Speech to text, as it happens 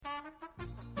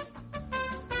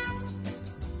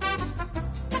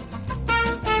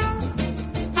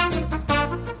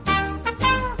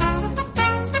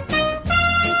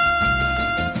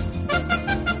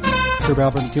Cooper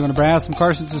Albert and T1 Nebraska. I'm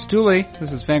Carson Sestouli.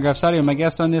 This is Fangraphs Audio. My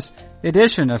guest on this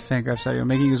edition of Fangraphs Audio,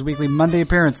 making his weekly Monday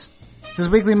appearance. It's his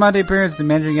weekly Monday appearance, the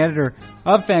managing editor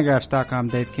of Fangraphs.com,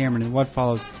 Dave Cameron. And what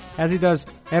follows, as he does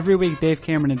every week, Dave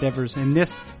Cameron endeavors in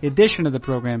this edition of the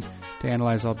program to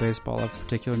analyze all baseball. Of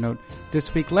particular note,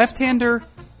 this week, left-hander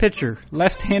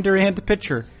and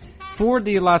pitcher for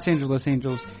the Los Angeles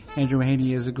Angels. Andrew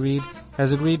Heaney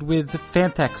has agreed with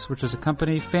Fantex, which is a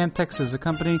company. Fantex is a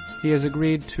company. He has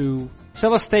agreed to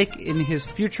sell a stake in his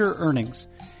future earnings.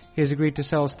 He has agreed to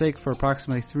sell a stake for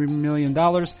approximately $3 million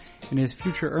in his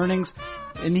future earnings.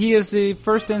 And he is the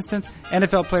first instance.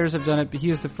 NFL players have done it, but he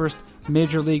is the first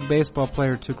Major League Baseball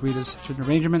player to agree to such an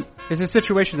arrangement. It's a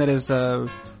situation that is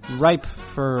ripe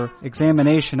for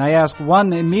examination. I ask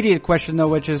one immediate question, though,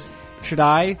 which is, should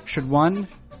one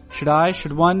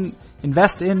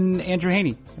invest in Andrew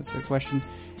Heaney? That's the question,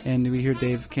 and we hear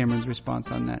Dave Cameron's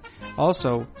response on that.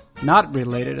 Also, not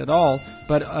related at all,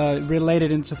 but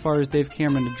related insofar as Dave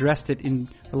Cameron addressed it in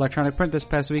electronic print this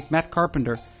past week. Matt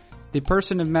Carpenter, the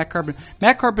person of Matt Carpenter.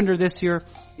 Matt Carpenter this year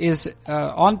is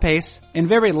on pace, and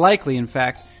very likely, in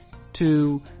fact,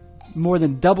 to more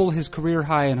than double his career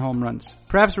high in home runs.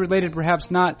 Perhaps related,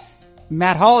 perhaps not.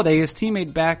 Matt Holliday, his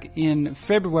teammate back in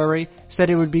February, said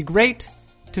it would be great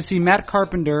to see Matt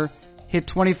Carpenter hit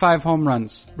 25 home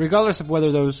runs, regardless of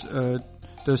whether those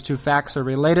two facts are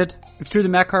related. It's true that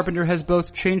Matt Carpenter has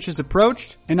both changed his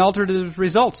approach and altered his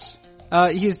results.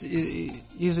 He's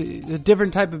a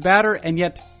different type of batter, and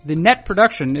yet the net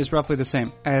production is roughly the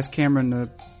same. I asked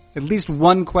Cameron at least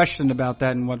one question about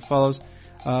that and what follows.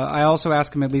 I also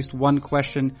asked him at least one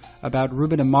question about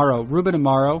Ruben Amaro. Ruben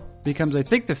Amaro becomes, I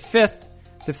think, the fifth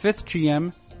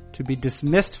GM to be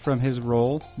dismissed from his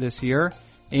role this year,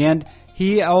 and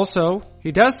he does so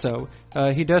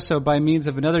by means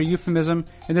of another euphemism.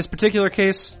 In this particular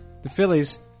case, the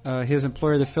Phillies, his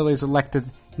employer, the Phillies, elected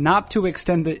not to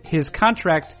extend his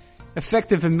contract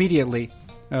effective immediately,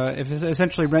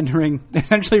 essentially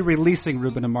releasing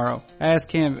Ruben Amaro. I asked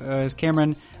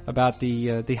Cameron about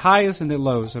the highs and the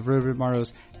lows of Ruben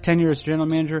Amaro's tenure as general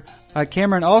manager.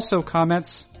 Cameron also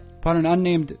comments upon an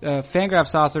unnamed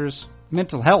Fangraphs author's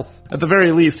mental health. At the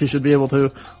very least, he should be able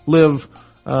to live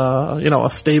a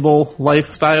stable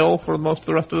lifestyle for most of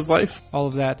the rest of his life. All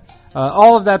of that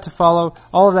to follow,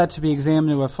 all of that to be examined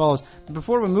in what follows. But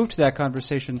before we move to that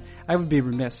conversation, I would be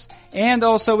remiss, and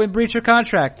also in breach of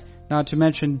contract, not to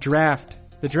mention Draft.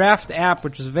 The Draft app,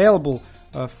 which is available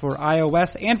for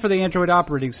iOS and for the Android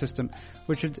operating system,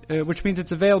 which means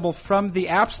it's available from the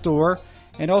App Store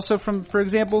and also from, for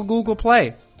example, Google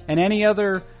Play and any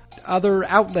other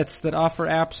outlets that offer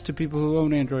apps to people who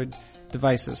own Android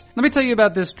devices. Let me tell you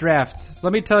about this Draft.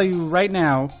 Let me tell you right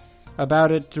now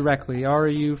about it directly. Are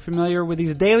you familiar with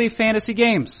these daily fantasy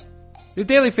games? These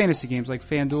daily fantasy games like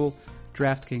FanDuel,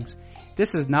 DraftKings.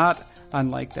 This is not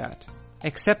unlike that,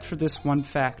 except for this one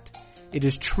fact. It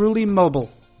is truly mobile.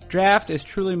 Draft is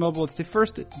truly mobile. It's the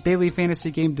first daily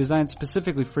fantasy game designed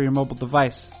specifically for your mobile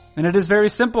device. And it is very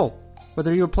simple.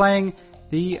 Whether you're playing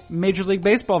the Major League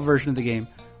Baseball version of the game,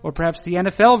 or perhaps the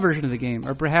NFL version of the game,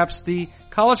 or perhaps the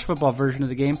college football version of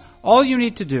the game, all you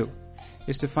need to do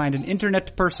is to find an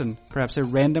internet person, perhaps a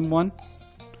random one,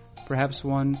 perhaps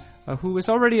one who is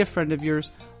already a friend of yours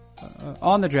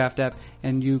on the Draft app,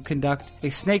 and you conduct a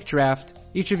snake draft,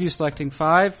 each of you selecting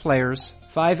 5 players,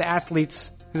 5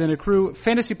 athletes, who then accrue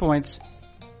fantasy points,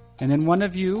 and then one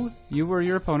of you or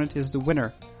your opponent, is the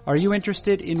winner. Are you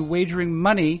interested in wagering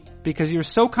money because you're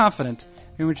so confident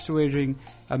in which to wagering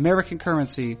American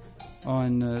currency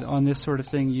on this sort of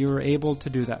thing? You're able to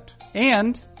do that.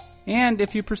 And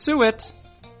if you pursue it,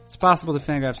 it's possible that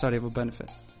Fangraphs Audio will benefit.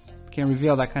 Can't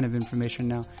reveal that kind of information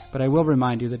now, but I will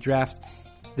remind you that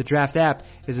the Draft app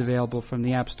is available from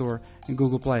the App Store and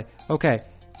Google Play. Okay,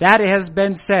 that has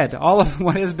been said. All of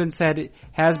what has been said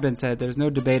has been said. There's no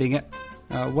debating it.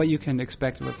 What you can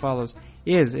expect of what follows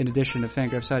is an edition of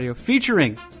Fangraphs Audio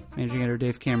featuring managing editor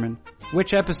Dave Cameron,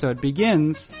 which episode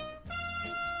begins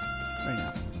right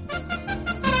now.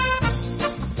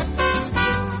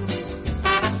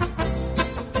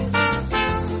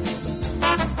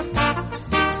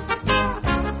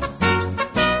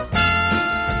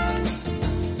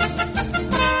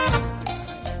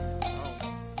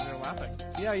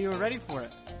 Yeah, you were ready for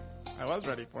it. I was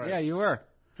ready for it. Yeah, you were.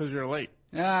 Because you're late.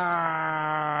 Hey,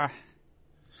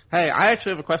 I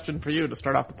actually have a question for you to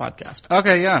start off the podcast.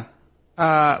 Okay, yeah.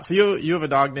 So you have a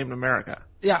dog named America.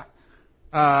 Yeah.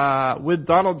 With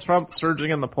Donald Trump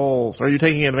surging in the polls, are you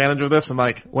taking advantage of this? And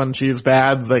when she's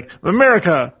bad, it's like,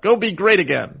 America, go be great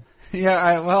again.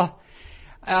 Yeah,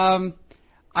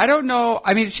 I don't know.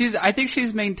 I mean, I think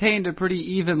she's maintained a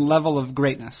pretty even level of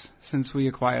greatness since we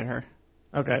acquired her.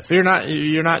 Okay, so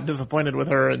you're not disappointed with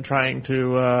her in trying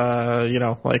to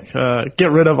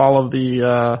get rid of all of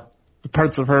the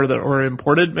parts of her that were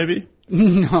imported, maybe?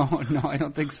 No, I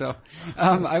don't think so.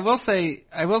 I will say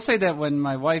that when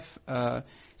my wife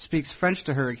speaks French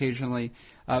to her occasionally,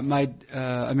 my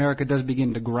America does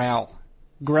begin to growl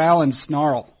and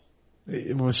snarl.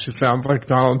 Well, she sounds like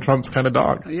Donald Trump's kind of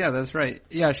dog. Yeah, that's right.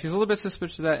 Yeah, she's a little bit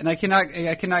suspicious of that, and I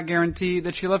cannot guarantee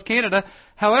that she loved Canada.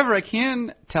 However, I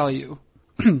can tell you,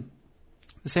 the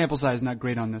sample size is not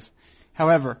great on this.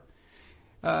 However,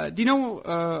 do you know?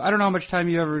 I don't know how much time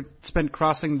you ever spent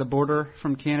crossing the border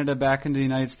from Canada back into the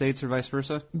United States or vice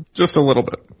versa. Just a little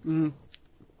bit.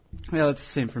 Yeah, that's the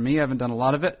same for me. I haven't done a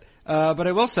lot of it, but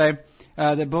I will say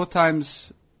that both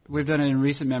times we've done it in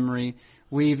recent memory.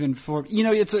 We've informed. You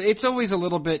know, it's always a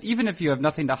little bit. Even if you have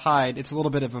nothing to hide, it's a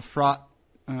little bit of a fraught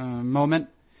moment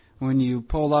when you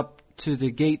pull up to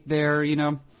the gate there. You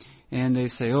know, and they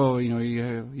say, "Oh, you know,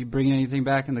 you bring anything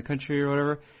back in the country or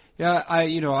whatever." Yeah,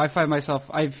 I find myself,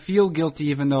 I feel guilty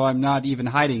even though I'm not even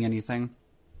hiding anything.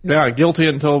 Yeah, guilty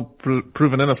until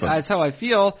proven innocent. That's how I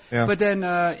feel. Yeah. But then,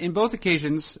 in both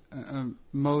occasions,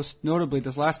 most notably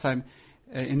this last time,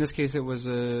 in this case it was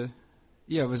a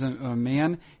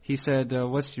man. He said,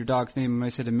 what's your dog's name? And I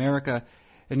said, America.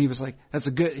 And he was like, that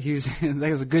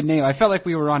was a good name. I felt like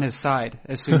we were on his side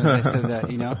as soon as I said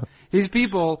that, you know. These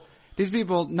people,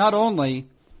 not only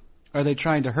are they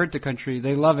trying to hurt the country,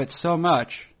 they love it so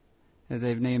much that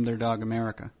they've named their dog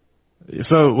America.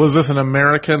 So was this an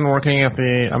American working at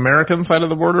the American side of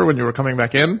the border when you were coming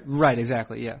back in? Right,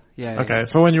 exactly, yeah. Okay,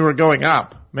 so when you were going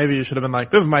up, maybe you should have been like,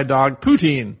 this is my dog,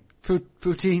 Poutine.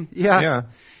 Poutine, yeah.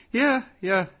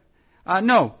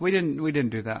 No, we didn't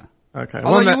do that. Okay,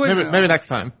 maybe next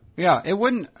time. Yeah, it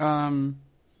wouldn't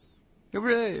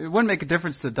make a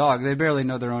difference to the dog. They barely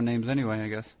know their own names anyway, I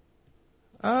guess.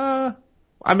 I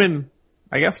mean,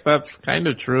 I guess that's kind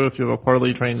of true if you have a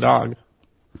poorly trained dog.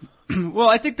 Well,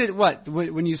 I think that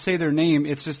when you say their name,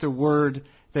 it's just a word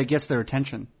that gets their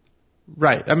attention.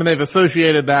 Right. I mean, they've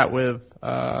associated that with, it's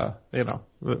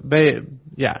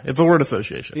a word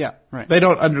association. Yeah, right. They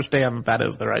don't understand that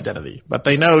is their identity, but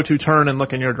they know to turn and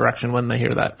look in your direction when they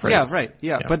hear that phrase. Yeah, right.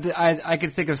 Yeah. But I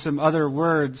could think of some other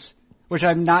words which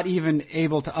I'm not even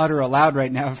able to utter aloud right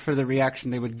now for the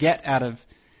reaction they would get out of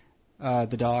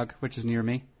the dog, which is near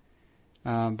me.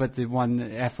 But the one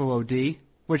FOOD,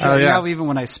 which now even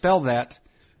when I spell that,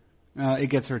 it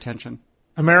gets her attention.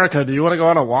 America, do you want to go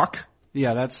on a walk?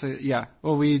 Yeah, that's yeah.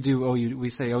 Well, we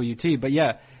say OUT, but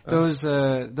yeah, those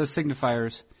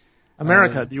signifiers.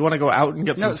 America, do you want to go out and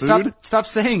get some food? Stop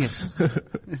saying it.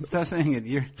 Stop saying it.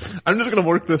 I'm just going to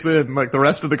work this in, like the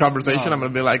rest of the conversation. I'm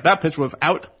going to be like, that pitch was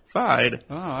outside.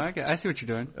 Oh, I see what you're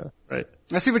doing. Yeah, right.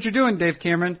 I see what you're doing, Dave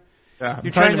Cameron. Yeah,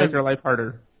 I'm trying to make your life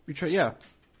harder. Yeah.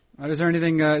 Is there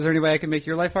any way I can make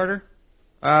your life harder?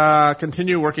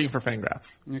 Continue working for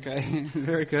Fangraphs. Okay,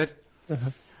 very good.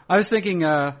 I was thinking,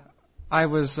 I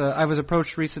was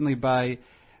approached recently by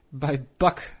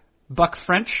Buck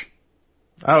French.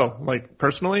 Oh, like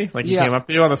personally? Like he came up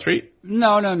to you on the street?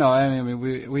 No. I mean,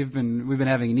 we've been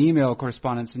having an email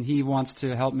correspondence, and he wants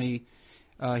to help me.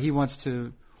 He wants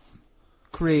to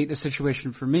create a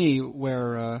situation for me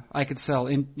where I could sell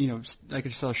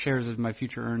shares of my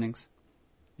future earnings.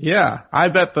 Yeah, I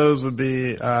bet those would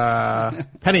be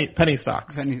penny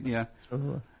stocks. Yeah.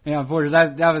 Yeah,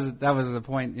 unfortunately, that was the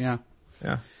point. Yeah.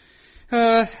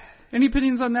 Yeah. Any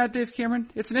opinions on that, Dave Cameron?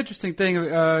 It's an interesting thing.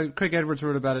 Craig Edwards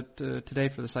wrote about it today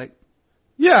for the site.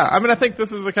 Yeah, I mean, I think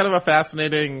this is a kind of a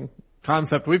fascinating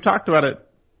concept. We've talked about it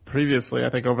previously, I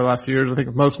think, over the last few years. I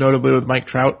think most notably with Mike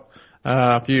Trout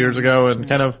a few years ago, and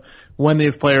kind of when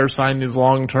these players sign these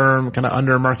long-term kind of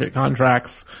under-market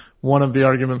contracts, one of the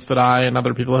arguments that I and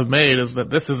other people have made is that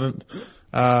this isn't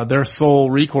their sole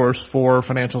recourse for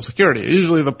financial security.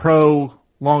 Usually the pro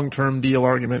long-term deal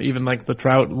argument, even like the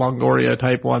Trout, Longoria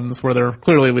type ones where they're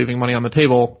clearly leaving money on the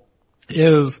table,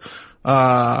 is,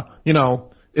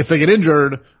 if they get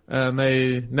injured and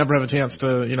they never have a chance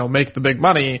to, make the big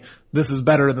money, this is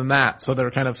better than that. So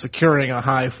they're kind of securing a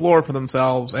high floor for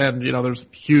themselves, and, there's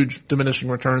huge diminishing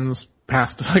returns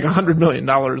past like $100 million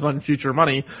on future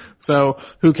money. So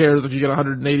who cares if you get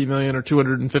 $180 million or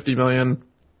 $250 million?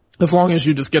 As long as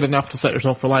you just get enough to set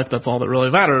yourself for life, that's all that really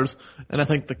matters. And I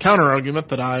think the counter argument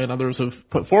that I and others have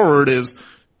put forward is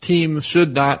teams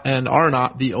should not and are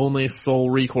not the only sole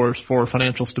recourse for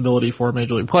financial stability for a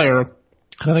major league player.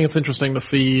 And I think it's interesting to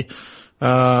see,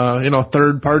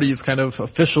 third parties kind of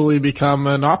officially become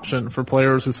an option for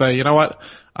players who say, you know what,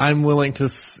 I'm willing to,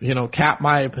 cap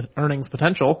my earnings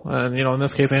potential. And, in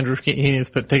this case, Andrew Heaney's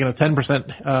taken a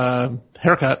 10%,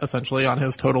 haircut essentially on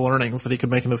his total earnings that he could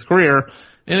make in his career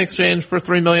in exchange for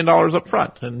 $3 million up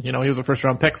front. And, he was a first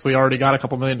round pick, so he already got a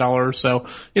couple $1 million. So,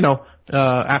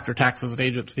 after taxes and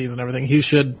agent fees and everything, he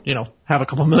should, have a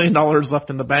couple $1 million left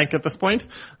in the bank at this point.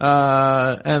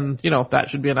 And, that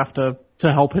should be enough to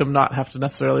help him not have to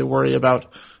necessarily worry about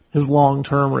his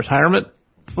long-term retirement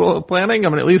planning. I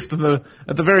mean, at least at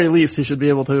the very least, he should be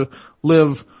able to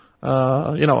live,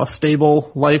 a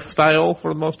stable lifestyle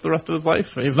for most of the rest of his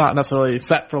life. He's not necessarily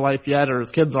set for life yet, or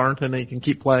his kids aren't, and he can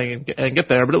keep playing and get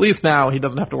there. But at least now he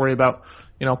doesn't have to worry about,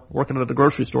 working at a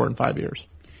grocery store in 5 years.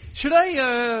 Should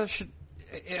I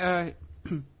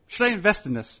invest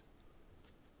in this?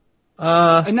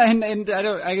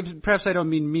 And perhaps I don't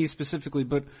mean me specifically,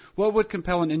 but what would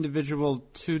compel an individual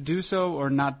to do so or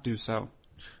not do so?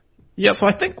 Yeah, so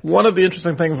I think one of the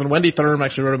interesting things, and Wendy Thurm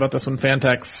actually wrote about this when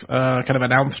Fantex kind of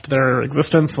announced their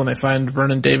existence when they signed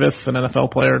Vernon Davis, an NFL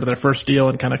player, to their first deal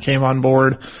and kind of came on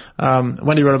board.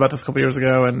 Wendy wrote about this a couple years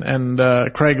ago, and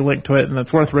Craig linked to it, and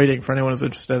it's worth reading for anyone who's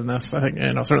interested in this. I think,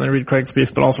 certainly read Craig's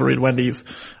piece, but also read Wendy's.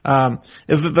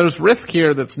 Is that there's risk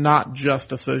here that's not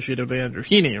just associated with Andrew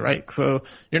Heaney, right? So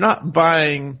you're not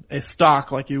buying a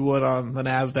stock like you would on the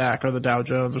NASDAQ or the Dow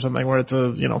Jones or something where it's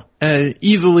a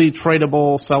easily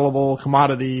tradable, sellable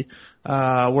commodity,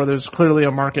 where there's clearly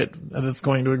a market that's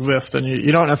going to exist. And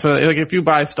you don't necessarily, like if you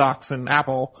buy stocks in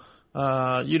Apple,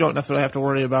 you don't necessarily have to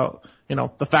worry about,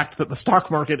 the fact that the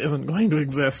stock market isn't going to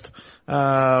exist,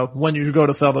 when you go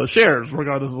to sell those shares,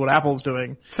 regardless of what Apple's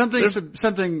doing.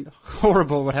 Something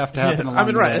horrible would have to happen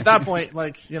along the way. At that point,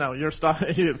 your stock,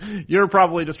 you're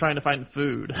probably just trying to find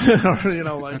food, or,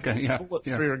 bullets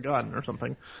for your gun or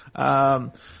something.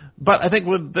 But I think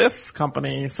with this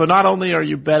company, so not only are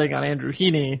you betting on Andrew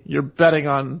Heaney, you're betting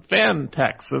on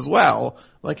Fantex as well.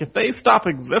 Like if they stop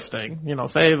existing,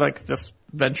 say like this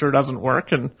venture doesn't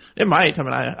work, and it might. I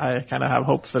mean, I kind of have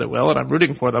hopes that it will, and I'm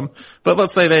rooting for them. But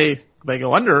let's say they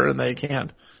go under and they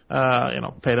can't,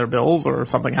 pay their bills, or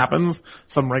something happens,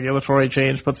 some regulatory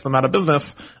change puts them out of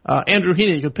business. Andrew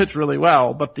Heaney could pitch really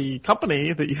well, but the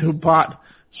company that you bought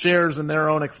shares in their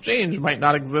own exchange might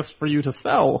not exist for you to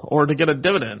sell or to get a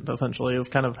dividend, essentially, is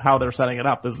kind of how they're setting it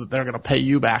up, is that they're going to pay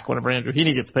you back whenever Andrew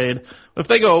Heaney gets paid. If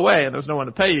they go away and there's no one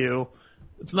to pay you,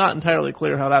 it's not entirely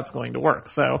clear how that's going to work.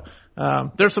 So,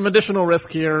 there's some additional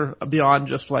risk here beyond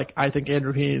just I think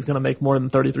Andrew Heaney is going to make more than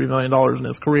 $33 million in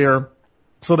his career.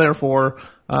 So therefore,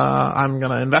 I'm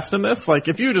going to invest in this. Like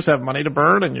if you just have money to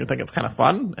burn and you think it's kind of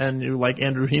fun and you like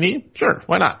Andrew Heaney, sure,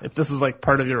 why not? If this is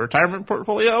part of your retirement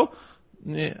portfolio,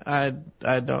 I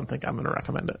don't think I'm going to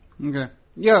recommend it. Okay.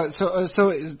 Yeah.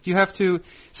 So you have to,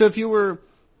 if you're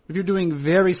doing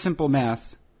very simple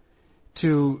math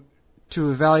to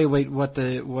evaluate what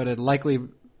a likely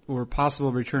or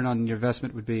possible return on your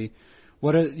investment would be,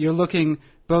 you're looking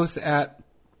both at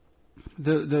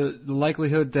the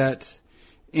likelihood that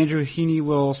Andrew Heaney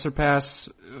will surpass,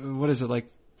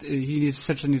 he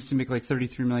essentially needs to make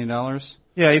 $33 million.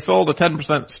 Yeah, he sold a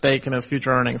 10% stake in his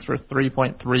future earnings for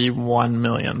 $3.31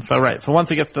 million. So right, so once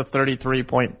he gets to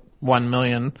 $33.1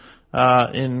 million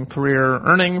in career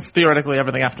earnings, theoretically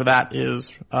everything after that is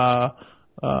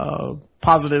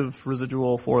positive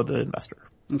residual for the investor.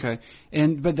 Okay,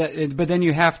 but then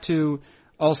you have to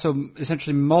also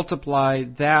essentially multiply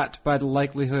that by the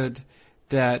likelihood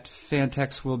that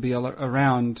Fantex will be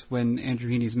around when Andrew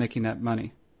Heaney's making that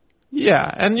money. Yeah,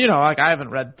 and I haven't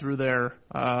read through their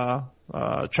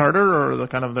charter or the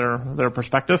kind of their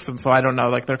prospectus, and so I don't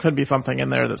know. There could be something in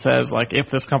there that says if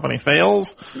this company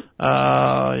fails,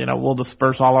 we'll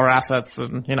disperse all our assets,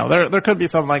 and there could be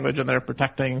some language in there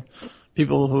protecting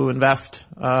people who invest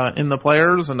in the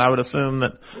players, and I would assume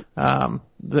that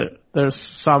there's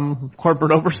some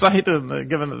corporate oversight, and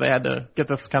given that they had to get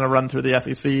this kind of run through the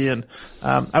SEC, and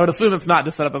I would assume it's not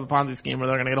just set up as a Ponzi scheme where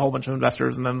they're going to get a whole bunch of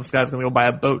investors and then this guy's going to go buy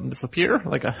a boat and disappear.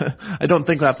 I don't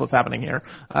think that's what's happening here.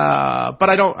 But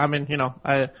I don't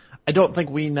think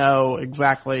we know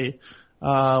exactly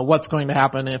what's going to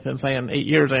happen if in 8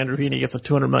 years Andrew Heaney gets a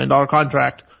 $200 million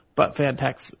contract, but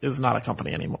Fantex is not a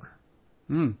company anymore.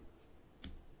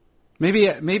 Maybe,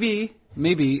 in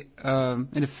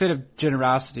a fit of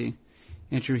generosity,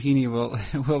 Andrew Heaney will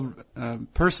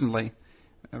personally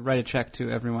write a check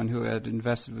to everyone who had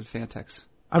invested with Fantex.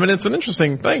 I mean, it's an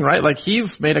interesting thing, right?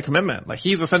 He's made a commitment.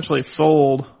 He's essentially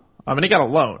sold. I mean, he got a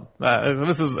loan.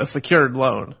 This is a secured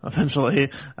loan,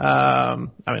 essentially. I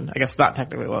guess not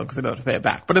technically a loan because he doesn't have to pay it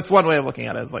back, but it's one way of looking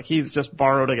at it. Is he's just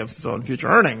borrowed against his own future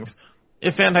earnings.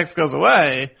 If Fantex goes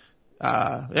away,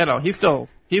 he's still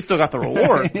he's still got the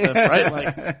reward, of this, right?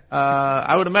 Like,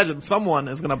 I would imagine someone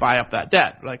is going to buy up that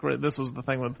debt. Like, this was the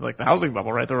thing with like the housing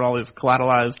bubble, right? There were all these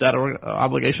collateralized debt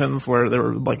obligations where there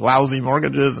were like lousy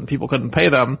mortgages and people couldn't pay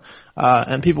them,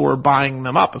 and people were buying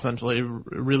them up essentially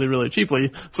really, really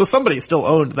cheaply. So somebody still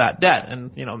owned that debt,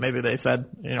 and you know, maybe they said,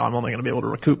 you know, I'm only going to be able to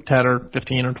recoup 10 or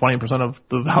 15 or 20% of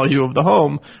the value of the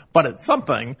home, but it's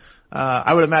something.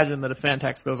 I would imagine that if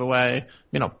Fantex goes away,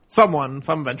 you know, some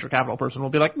venture capital person will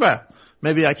be like,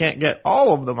 maybe I can't get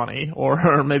all of the money,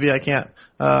 or maybe I can't,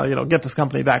 get this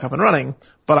company back up and running,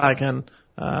 but I can,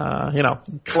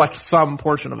 collect some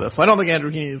portion of this. So I don't think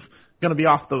Andrew Heaney's going to be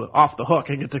off the hook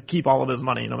and get to keep all of his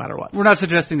money no matter what. We're not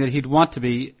suggesting that he'd want to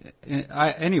be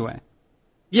anyway.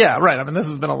 Yeah, right. I mean, this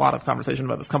has been a lot of conversation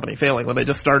about this company failing when they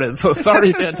just started. So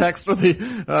sorry, Fantex, for the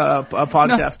a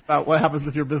podcast about what happens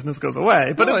if your business goes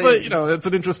away. But it's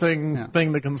an interesting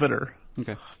thing to consider.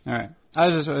 Okay, all right. I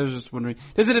was just wondering,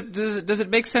 does it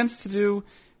make sense to do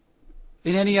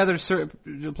in any other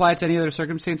apply it to any other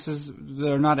circumstances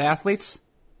that are not athletes?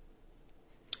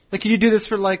 Like, can you do this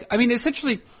for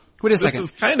essentially? Wait a second.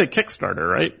 This is kind of Kickstarter,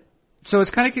 right? So it's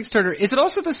kind of Kickstarter. Is it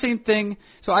also the same thing?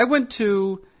 So I went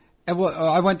to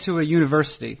a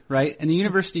university, right? And the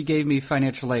university gave me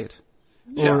financial aid.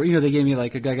 Or, they gave me I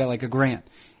got a grant.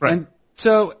 Right. And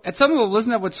so at some level, isn't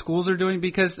that what schools are doing?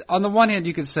 Because on the one hand,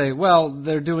 you could say, well,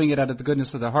 they're doing it out of the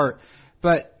goodness of their heart.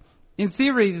 But in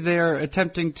theory, they're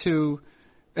attempting to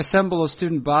assemble a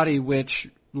student body which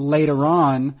later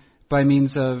on, by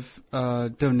means of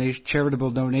charitable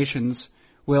donations,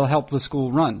 will help the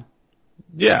school run.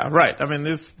 Yeah, right. I mean,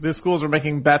 these schools are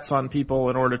making bets on people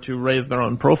in order to raise their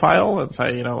own profile and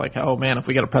say, oh man, if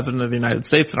we get a president of the United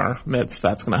States in our midst,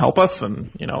 that's going to help us.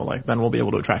 And, then we'll be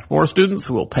able to attract more students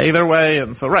who will pay their way.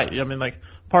 And so, right. I mean,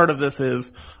 part of this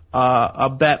is, a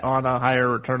bet on a higher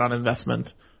return on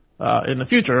investment, in the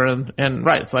future. And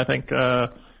right. So I think, there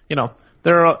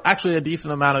are actually a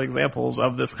decent amount of examples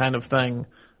of this kind of thing,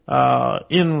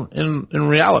 in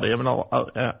reality. I mean,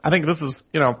 I think this is,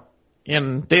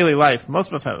 in daily life, most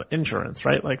of us have insurance,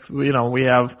 right? Like, we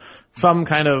have some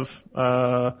kind of,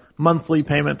 monthly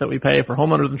payment that we pay for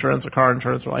homeowners insurance or car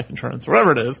insurance or life insurance, or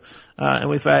whatever it is. And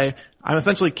we say, I'm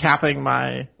essentially capping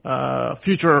my,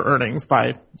 future earnings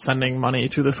by sending money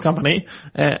to this company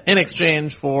in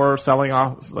exchange for selling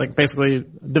off, basically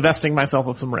divesting myself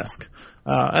of some risk.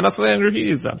 And that's what Andrew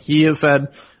Heaney's done. He has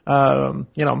said, I'm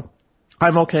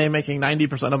okay making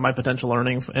 90% of my potential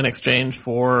earnings in exchange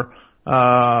for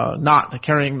not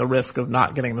carrying the risk of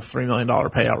not getting this $3 million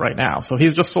payout right now. So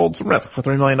he's just sold some risk for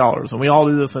 $3 million. And we all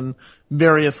do this in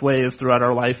various ways throughout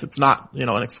our life. It's not,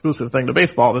 an exclusive thing to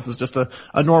baseball. This is just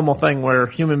a normal thing where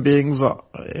human beings,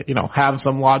 have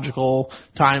some logical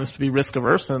times to be risk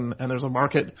averse. And there's a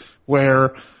market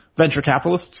where venture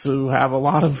capitalists who have a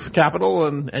lot of capital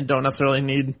and don't necessarily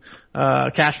need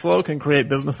cash flow can create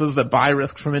businesses that buy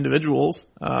risk from individuals,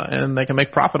 and they can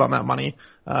make profit on that money.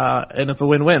 And it's a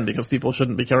win-win because people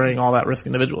shouldn't be carrying all that risk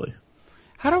individually.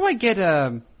 How do I get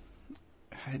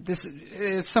this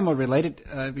is somewhat related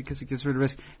because it gets rid of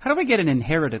risk. How do I get an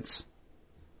inheritance?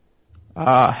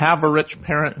 Have a rich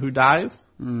parent who dies.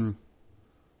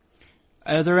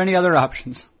 Are there any other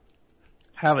options?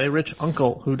 Have a rich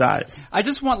uncle who dies. I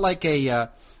just want like a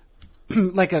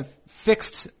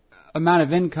fixed amount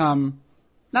of income,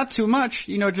 not too much,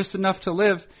 just enough to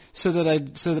live, so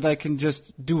that I can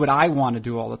just do what I want to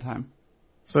do all the time.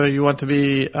 So you want to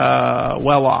be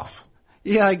well off.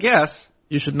 Yeah, I guess.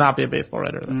 You should not be a baseball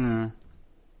writer then.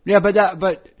 Yeah,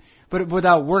 but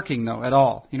without working though at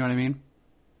all. You know what I mean?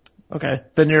 Okay,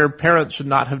 then your parents should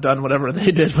not have done whatever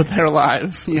they did with their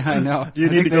lives. Yeah, I know. You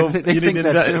need to go. They you think need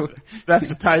that to too.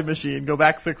 invest a time machine, go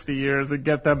back 60 years, and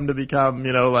get them to become,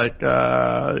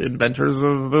 inventors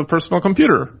of the personal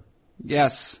computer.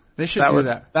 Yes, they should do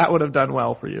that. That would have done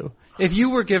well for you. If you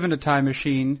were given a time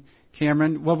machine,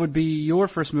 Cameron, what would be your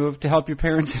first move to help your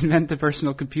parents invent the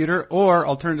personal computer, or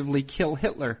alternatively kill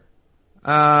Hitler?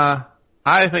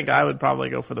 I think I would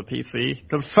probably go for the PC,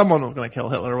 because someone was going to kill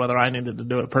Hitler, whether I needed to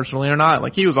do it personally or not.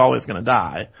 Like, he was always going to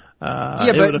die.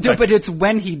 But it's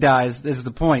when he dies is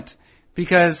the point.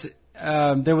 Because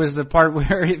there was the part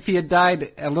where if he had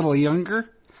died a little younger,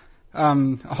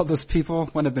 all those people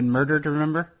would have been murdered,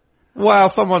 remember? Well,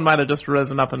 someone might have just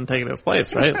risen up and taken his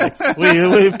place, right? Like,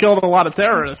 we've killed a lot of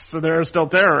terrorists, so there are still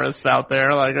terrorists out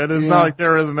there. Like, it's not like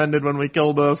terrorism ended when we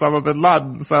killed Osama bin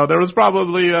Laden. So there was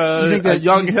probably a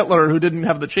young Hitler who didn't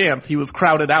have the chance. He was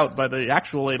crowded out by the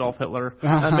actual Adolf Hitler.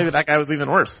 And maybe that guy was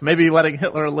even worse. Maybe letting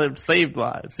Hitler live saved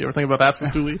lives. You ever think about that,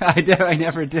 Stuli? I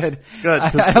never did. Good.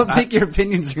 I don't think your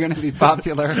opinions are going to be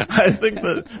popular. I think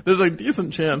that there's a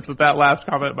decent chance that last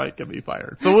comment might get me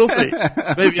fired. So we'll see.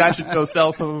 Maybe I should go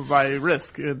sell some of my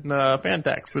risk in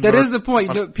Fantex. That is the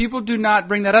point. People do not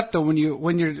bring that up though when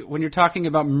you're talking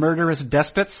about murderous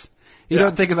despots. You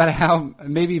don't think about how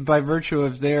maybe by virtue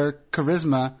of their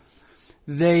charisma,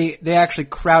 they actually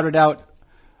crowded out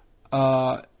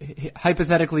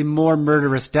hypothetically more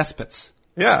murderous despots.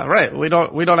 Yeah, right. We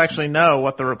don't actually know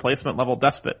what the replacement level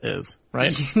despot is,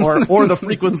 right? or the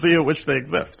frequency at which they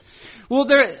exist. Well,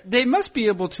 they must be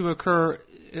able to occur.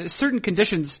 Certain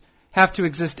conditions have to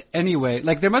exist anyway.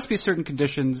 Like there must be certain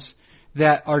conditions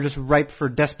that are just ripe for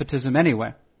despotism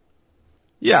anyway.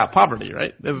 Yeah, poverty,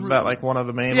 right? Isn't that like one of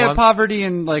the main ones? Yeah, poverty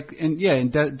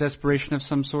and desperation of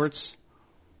some sorts.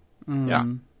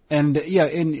 And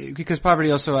because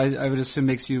poverty also, I would assume,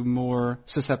 makes you more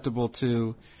susceptible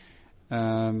to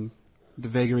the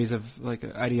vagaries of like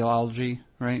ideology,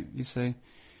 right? You say,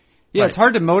 yeah, right. It's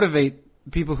hard to motivate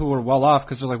people who are well off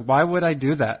because they're like, why would I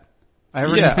do that? I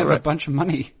already have a bunch of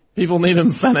money. People need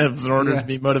incentives in order to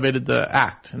be motivated to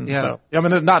act. And so, I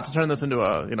mean, not to turn this into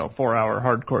a 4-hour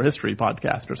hardcore history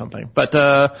podcast or something, but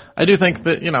I do think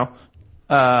that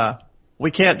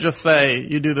we can't just say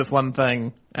you do this one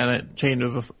thing and it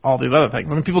changes all these other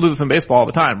things. I mean, people do this in baseball all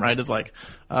the time, right? It's like,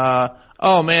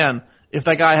 oh man, if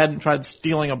that guy hadn't tried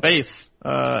stealing a base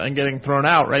and getting thrown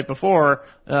out right before,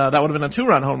 that would have been a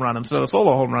 2-run home run instead of a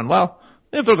solo home run. Well,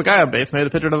 if there's a guy on base, maybe the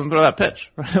pitcher doesn't throw that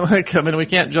pitch. Right? Like, I mean, we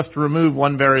can't just remove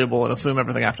one variable and assume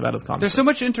everything after that is constant. There's so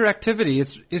much interactivity.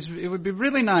 It would be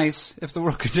really nice if the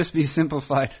world could just be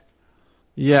simplified.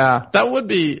 Yeah, that would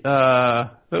be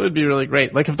really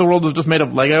great. Like if the world was just made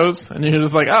of Legos and you're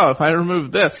just like, oh, if I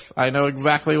remove this, I know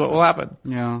exactly what will happen.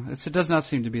 Yeah, it does not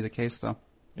seem to be the case though.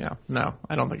 Yeah, no,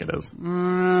 I don't think it is.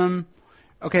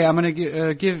 Okay, I'm gonna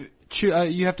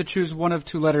you have to choose one of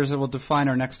 2 letters that will define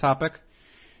our next topic.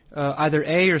 Either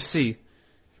A or C.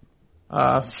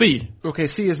 C. Okay,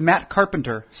 C is Matt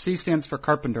Carpenter. C stands for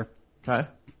Carpenter. Okay.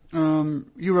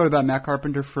 You wrote about Matt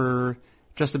Carpenter for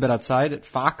Just a Bit Outside at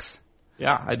Fox.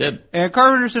 Yeah, I did. And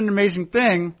Carpenter's an amazing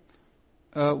thing,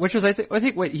 which is I think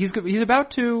he's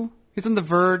on the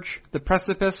verge, the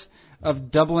precipice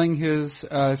of doubling his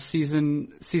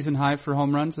season high for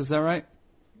home runs. Is that right?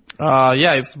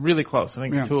 Yeah, he's really close. I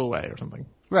think 2 away or something.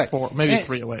 Right. 4, maybe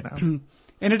 3 away now.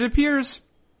 And it appears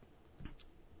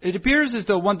as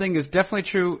though one thing is definitely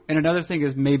true and another thing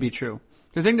is maybe true.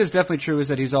 The thing that's definitely true is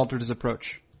that he's altered his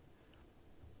approach.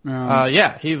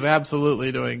 Yeah, he's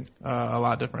absolutely doing a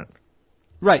lot different.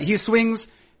 Right, he swings,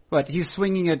 he's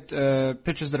swinging at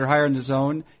pitches that are higher in the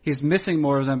zone. He's missing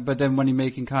more of them, but then when he's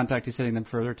making contact, he's hitting them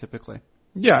further typically.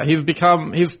 Yeah, he's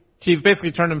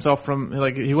basically turned himself from,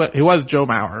 like, he was Joe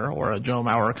Mauer, or a Joe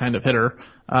Mauer kind of hitter,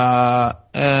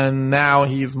 and now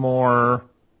he's more,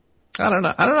 I'm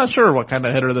not sure what kind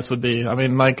of hitter this would be. I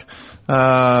mean, like,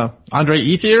 Andre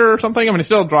Ethier or something? I mean, he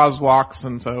still draws walks,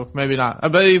 and so maybe not.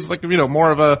 But he's like,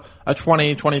 more of a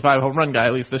 20, 25 home run guy,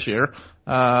 at least this year.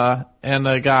 And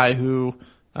a guy who,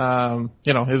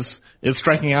 is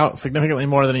striking out significantly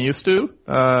more than he used to.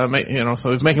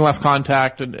 So he's making less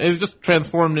contact, and he's just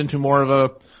transformed into more of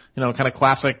a, kind of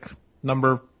classic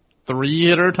number 3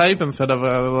 hitter type instead of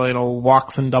a,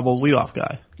 walks and doubles leadoff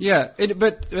guy. Yeah,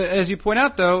 but as you point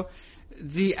out though,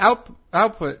 the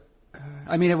output,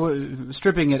 I mean,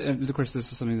 stripping it, and of course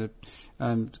this is something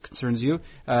that concerns you,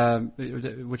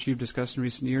 which you've discussed in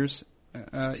recent years,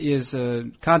 is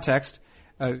context.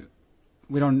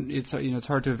 It's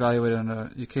hard to evaluate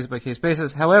on a case by case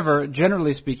basis. However,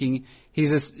 generally speaking,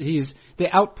 the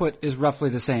output is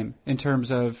roughly the same in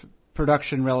terms of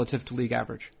production relative to league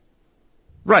average.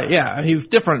 Right, yeah. He's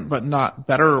different, but not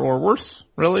better or worse,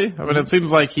 really. I mean, it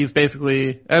seems like he's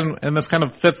basically, and this kind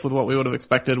of fits with what we would have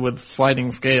expected with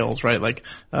sliding scales, right? Like,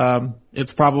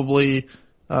 it's probably,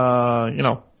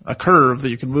 a curve that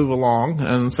you can move along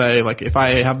and say, like, if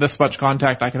I have this much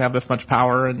contact, I can have this much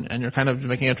power, and you're kind of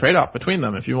making a trade-off between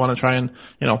them. If you want to try and,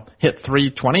 hit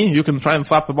 320, you can try and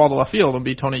slap the ball to left field and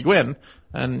be Tony Gwynn.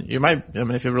 And you might, if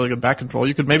you have really good back control,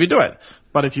 you could maybe do it.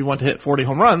 But if you want to hit 40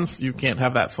 home runs, you can't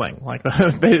have that swing. Like,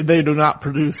 they do not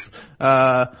produce,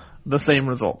 the same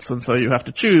results. And so you have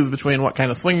to choose between what kind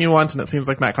of swing you want, and it seems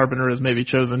like Matt Carpenter has maybe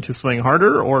chosen to swing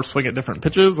harder or swing at different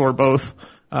pitches or both.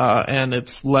 And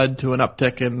it's led to an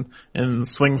uptick in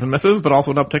swings and misses, but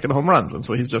also an uptick in home runs. And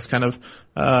so he's just kind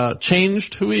of,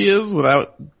 changed who he is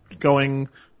without going,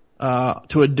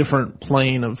 to a different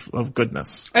plane of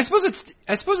goodness. I suppose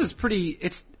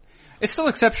it's still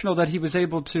exceptional that he was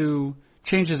able to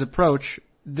change his approach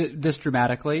this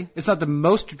dramatically. It's not the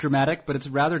most dramatic, but it's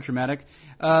rather dramatic.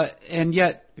 And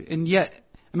yet,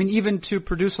 I mean, even to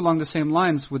produce along the same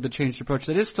lines with the changed approach,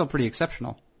 that is still pretty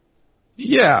exceptional.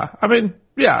 Yeah, I mean,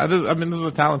 this is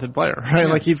a talented player, right?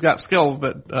 Yeah. Like he's got skills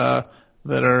that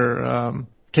are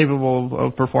capable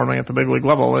of performing at the big league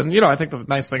level. And I think the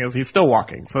nice thing is he's still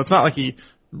walking, so it's not like he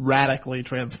radically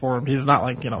transformed. He's not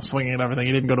like swinging at everything.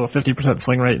 He didn't go to a 50%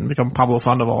 swing rate and become Pablo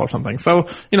Sandoval or something. So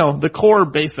the core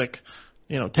basic,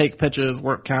 take pitches,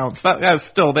 work counts, that is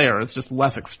still there. It's just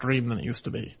less extreme than it used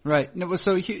to be. Right. No,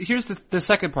 so here's the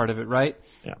second part of it, right?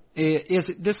 Yeah.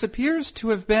 This appears to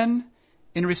have been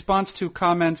in response to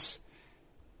comments,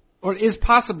 or is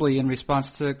possibly in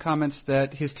response to comments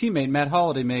that his teammate Matt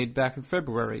Holliday made back in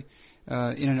February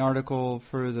in an article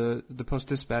for the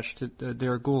Post-Dispatch to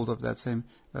Derek Gould of that same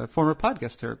former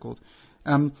podcast, Derek Gould.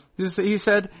 He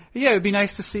said, "Yeah, it would be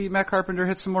nice to see Matt Carpenter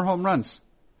hit some more home runs."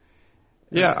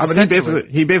 Yeah, I mean,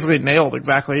 he basically nailed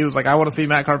exactly. He was like, I want to see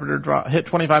Matt Carpenter hit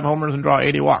 25 homers and draw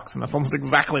 80 walks, and that's almost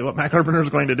exactly what Matt Carpenter is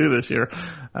going to do this year.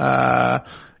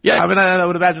 Yeah, I mean, I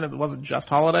would imagine it wasn't just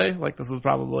Holliday. Like, this was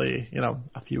probably,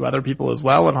 a few other people as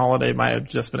well, and Holliday might have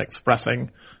just been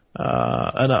expressing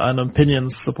an opinion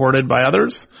supported by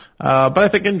others. But I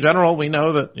think in general, we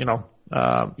know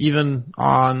that, even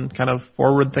on kind of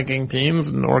forward-thinking teams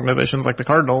and organizations like the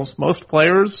Cardinals, most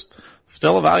players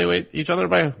still evaluate each other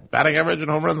by batting average and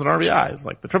home runs and RBIs.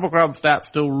 Like, the Triple Crown stat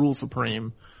still rules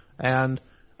supreme. And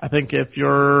I think if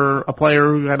you're a player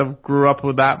who kind of grew up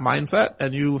with that mindset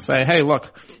and you say, hey,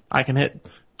 look, I can hit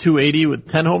 280 with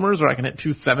 10 homers or I can hit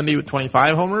 270 with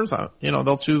 25 homers,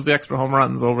 they'll choose the extra home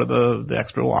runs over the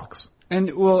extra walks.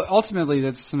 And, well, ultimately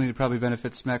that's something that probably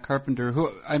benefits Matt Carpenter,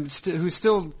 who's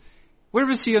still, where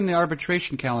is he on the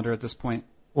arbitration calendar at this point?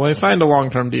 Well, he signed a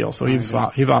long-term deal, so he's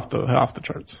off the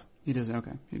charts. He doesn't,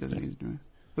 okay. He doesn't need to do it.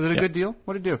 Was it a good deal?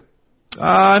 What did he do?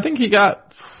 I think he got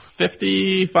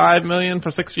 $55 million for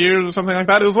 6 years or something like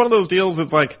that. It was one of those deals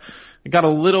that's like, it got a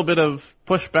little bit of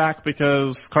pushback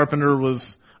because Carpenter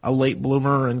was a late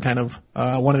bloomer and kind of,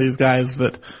 one of these guys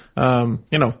that,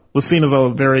 was seen as a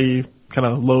very kind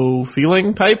of low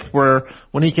ceiling type, where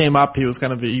when he came up, he was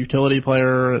kind of a utility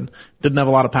player and didn't have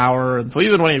a lot of power. And so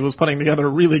even when he was putting together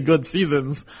really good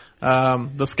seasons,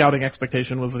 the scouting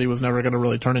expectation was that he was never going to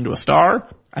really turn into a star.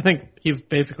 I think he's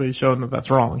basically shown that that's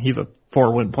wrong. He's a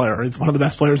 4-win player. He's one of the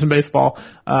best players in baseball.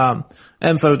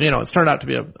 And so, it's turned out to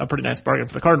be a pretty nice bargain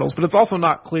for the Cardinals, but it's also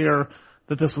not clear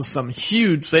that this was some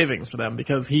huge savings for them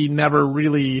because he never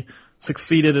really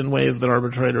succeeded in ways that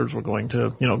arbitrators were going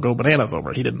to, go bananas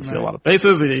over. He didn't steal a lot of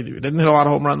bases. He didn't hit a lot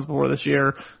of home runs before this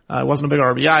year. Wasn't a big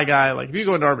RBI guy. Like, if you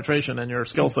go into arbitration and your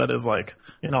skill set is like,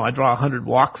 I draw 100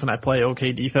 walks and I play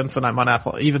okay defense and I'm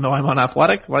unathletic, even though I'm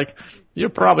unathletic, like, you're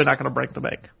probably not going to break the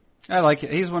bank. I like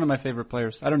it. He's one of my favorite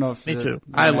players. I don't know if me too.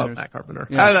 I love Matt Carpenter.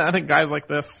 Yeah. I think guys like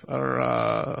this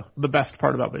are the best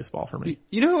part about baseball for me.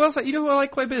 You know who else? You know who I like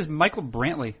quite a bit is Michael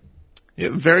Brantley. Yeah,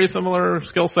 very similar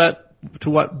skill set to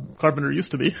what Carpenter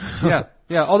used to be. Yeah.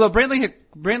 Although Brantley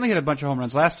hit a bunch of home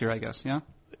runs last year, I guess. Yeah.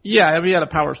 Yeah, he had a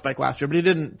power spike last year, but he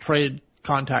didn't trade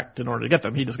contact in order to get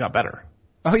them. He just got better.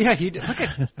 Oh yeah, he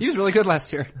was really good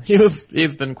last year.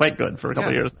 He's been quite good for a couple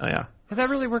of years. Oh, yeah. That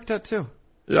really worked out too.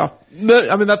 Yeah.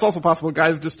 I mean, that's also possible.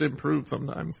 Guys just improve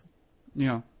sometimes.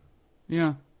 Yeah.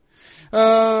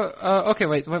 Okay,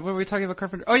 wait. What were we talking about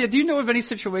Carpenter? Oh yeah, do you know of any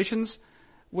situations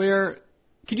where,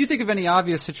 can you think of any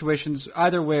obvious situations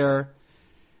either where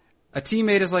a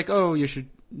teammate is like, oh, you should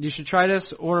try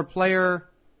this, or a player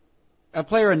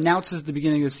announces at the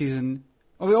beginning of the season.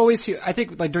 We always hear, I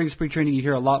think, like during spring training, you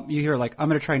hear like, I'm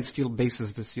going to try and steal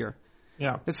bases this year.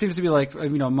 Yeah. It seems to be like,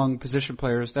 among position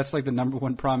players, that's like the number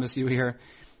one promise you hear.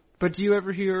 But do you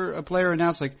ever hear a player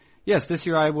announce like, yes, this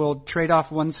year I will trade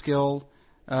off one skill,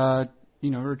 or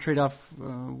trade off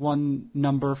one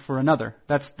number for another.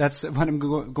 That's what I'm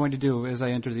going to do as I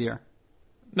enter the year.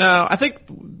 No, I think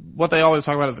what they always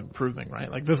talk about is improving,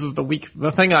 right? Like, this is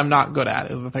the thing I'm not good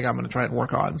at is the thing I'm going to try and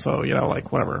work on. So,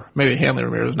 like whatever, maybe Hanley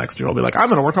Ramirez next year will be like, I'm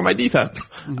going to work on my defense.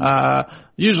 Mm-hmm.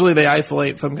 Usually they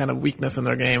isolate some kind of weakness in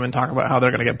their game and talk about how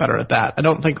they're going to get better at that. I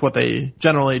don't think what they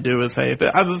generally do is say,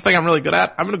 this thing I'm really good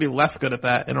at, I'm going to be less good at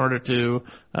that in order to,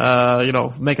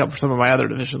 make up for some of my other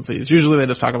deficiencies. Usually they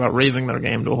just talk about raising their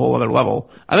game to a whole other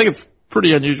level. I think it's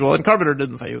pretty unusual. And Carpenter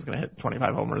didn't say he was going to hit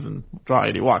 25 homers and draw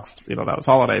 80 walks. That was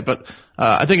Holiday. But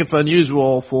I think it's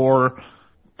unusual for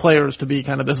players to be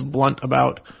kind of this blunt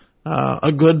about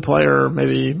a good player.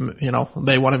 Maybe,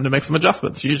 they want him to make some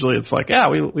adjustments. Usually it's like,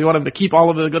 we want him to keep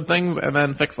all of the good things and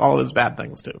then fix all of his bad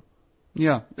things too.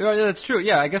 Yeah, that's true.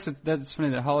 Yeah, I guess that's funny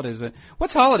that Holiday's it.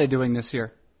 What's Holiday doing this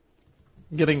year?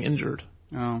 Getting injured.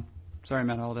 Oh, sorry,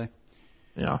 Matt Holiday.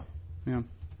 Yeah.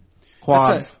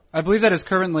 Quads. I believe that is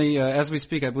currently, as we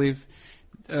speak, I believe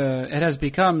it has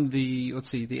become the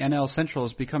NL Central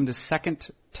has become the second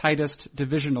tightest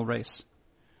divisional race,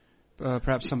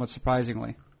 perhaps somewhat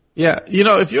surprisingly. Yeah,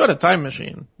 if you had a time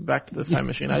machine, back to this time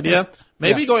machine idea,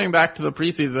 maybe going back to the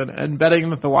preseason and betting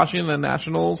that the Washington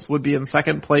Nationals would be in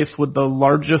second place with the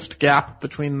largest gap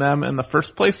between them and the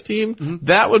first place team,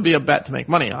 that would be a bet to make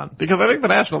money on. Because I think the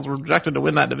Nationals were projected to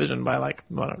win that division by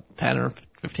 10 or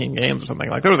 15 games or something.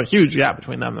 There was a huge gap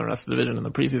between them and the rest of the division in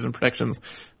the preseason predictions.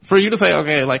 For you to say,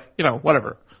 okay,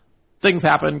 whatever. Things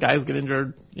happen, guys get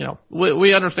injured,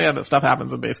 we understand that stuff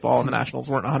happens in baseball and the Nationals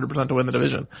weren't 100% to win the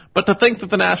division. But to think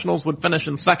that the Nationals would finish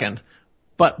in second,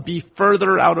 but be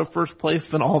further out of first place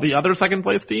than all the other second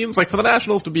place teams, for the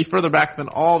Nationals to be further back than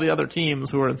all the other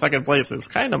teams who are in second place is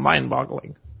kind of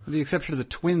mind-boggling. With the exception of the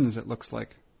Twins, it looks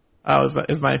like. Oh,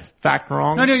 is my fact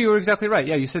wrong? No, you were exactly right.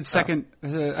 Yeah, you said second.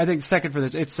 I think second for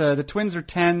this. It's the Twins are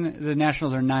 10, the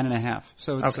Nationals are 9.5.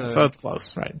 So it's so it's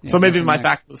close, right? Yeah, so maybe my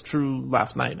fact was true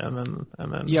last night, and then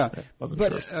it wasn't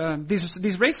true.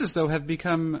 These races though have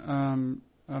become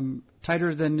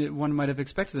tighter than one might have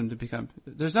expected them to become.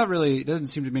 There doesn't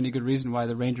seem to be any good reason why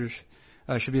the Rangers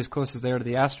should be as close as they are to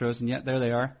the Astros, and yet there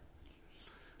they are.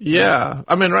 Yeah,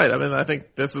 right. I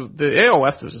think the AL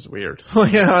West is just weird.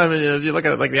 If you look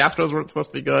at it, the Astros weren't supposed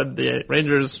to be good, the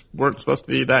Rangers weren't supposed to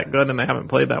be that good, and they haven't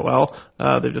played that well.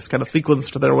 They've just kind of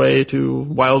sequenced their way to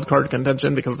wild card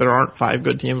contention because there aren't 5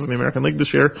 good teams in the American League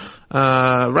this year.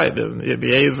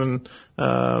 The A's and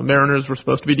Mariners were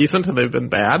supposed to be decent, and they've been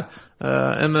bad.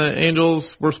 And the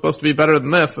Angels were supposed to be better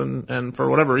than this, and for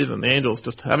whatever reason, the Angels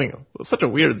just having such a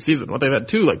weird season. They've had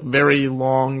 2 very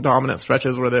long dominant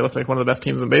stretches where they look like one of the best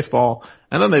teams in baseball,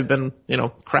 and then they've been,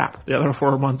 crap the other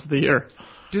 4 months of the year.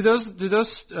 Do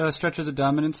those stretches of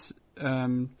dominance,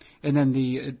 and then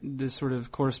the sort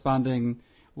of corresponding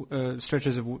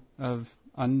stretches of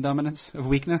undominance, of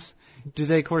weakness, do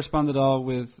they correspond at all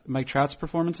with Mike Trout's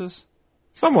performances?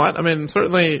 Somewhat.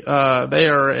 Certainly, they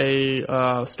are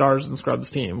a Stars and Scrubs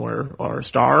team, or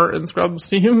Star and Scrubs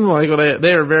team.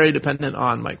 They are very dependent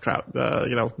on Mike Trout.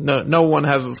 No one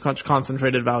has as much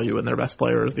concentrated value in their best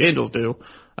player as the Angels do.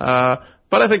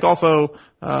 But I think also,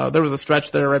 there was a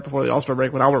stretch there right before the All-Star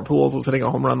break when Albert Pujols was hitting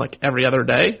a home run every other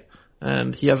day.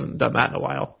 And he hasn't done that in a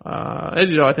while.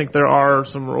 I think there are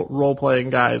some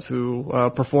role-playing guys who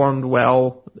performed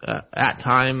well at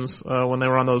times when they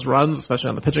were on those runs, especially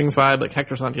on the pitching side.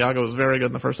 Hector Santiago was very good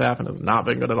in the first half and has not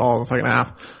been good at all in the second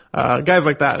half. Guys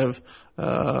like that have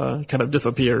kind of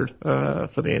disappeared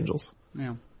for the Angels.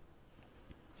 Yeah.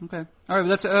 Okay. All right.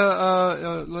 Let's.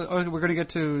 We're going to get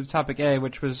to topic A,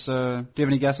 which was. Do you have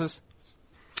any guesses?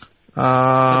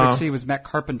 Topic C was Matt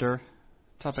Carpenter.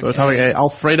 Topic A,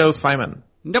 Alfredo Simon.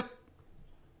 Nope.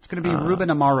 It's going to be Ruben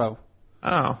Amaro.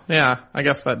 Oh, yeah. I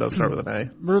guess that does start with an A.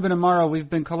 Ruben Amaro. We've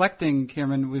been collecting,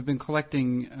 Cameron. We've been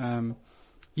collecting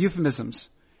euphemisms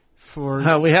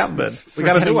for. We have been. We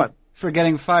got to do one for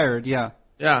getting fired. Yeah.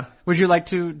 Yeah. Would you like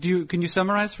to? Can you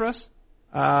summarize for us?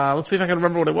 Let's see if I can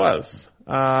remember what it was.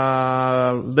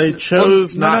 They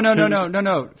chose not to.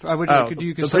 No.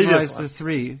 You could summarize the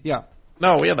 3. Yeah.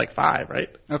 No, we had 5,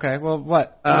 right? Okay, well,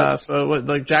 what?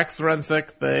 Jack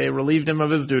Sorensic, they relieved him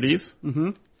of his duties.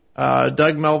 Mm-hmm.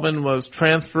 Doug Melvin was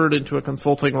transferred into a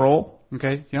consulting role.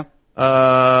 Okay, yeah.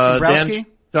 Dombrowski?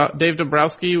 Dave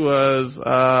Dombrowski was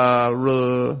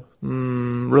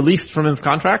released from his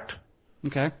contract.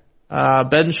 Okay.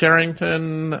 Ben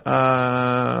Sherrington,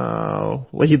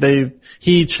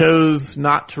 he chose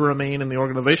not to remain in the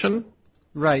organization.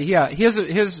 Right, yeah. He has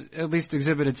at least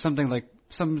exhibited something like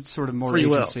some sort of more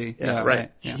agency. Yeah,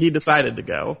 right. Yeah. He decided to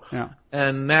go. Yeah.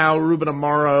 And now Ruben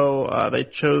Amaro, they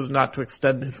chose not to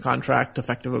extend his contract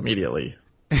effective immediately.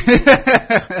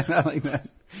 I like that.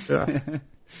 Yeah.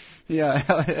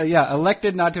 Yeah,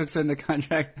 elected not to extend the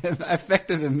contract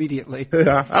effective immediately.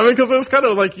 Yeah. Because it's kind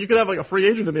of you could have a free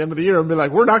agent at the end of the year and be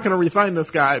we're not going to re-sign this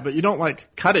guy, but you don't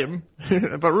cut him.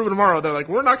 But Ruben Amaro, they're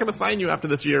we're not going to sign you after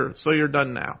this year, so you're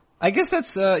done now. I guess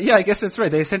that's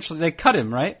right. They cut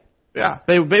him, right? Yeah,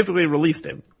 they basically released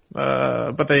him,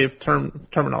 but they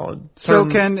terminology. So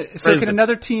can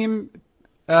another team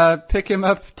pick him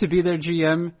up to be their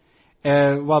GM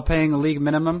while paying a league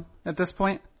minimum at this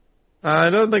point? I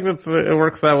don't think it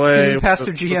works that way. Past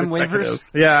their GM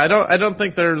waivers? Yeah, I don't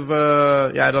think there's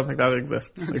I don't think that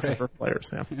exists except for players.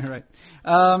 Yeah. Right.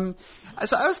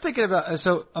 So I was thinking about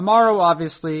Amaro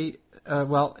obviously.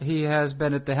 He has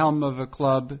been at the helm of a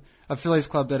Phillies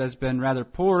club that has been rather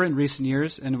poor in recent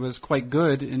years, and was quite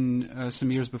good in some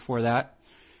years before that.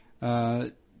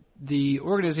 The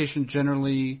organization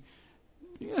generally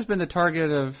has been the target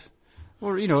of,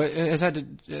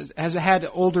 has had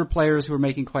older players who are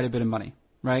making quite a bit of money,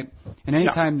 right? And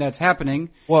anytime that's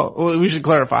happening, well, we should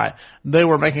clarify, they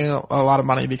were making a lot of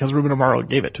money because Ruben Amaro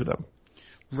gave it to them.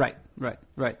 Right.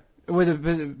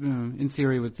 In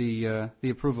theory, with the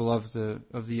approval of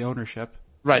the ownership.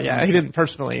 Right, yeah, he didn't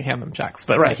personally hand them checks,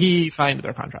 but he signed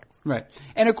their contracts. Right.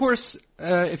 And of course,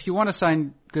 if you want to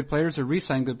sign good players or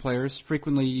re-sign good players,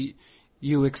 frequently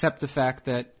you accept the fact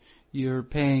that you're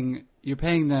paying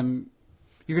them,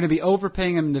 you're going to be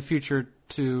overpaying them in the future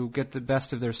to get the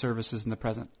best of their services in the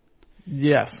present.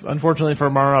 Yes. Unfortunately for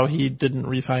Amaro, he didn't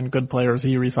re-sign good players,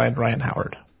 he re-signed Ryan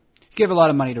Howard. He gave a lot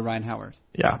of money to Ryan Howard.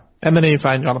 Yeah. And then he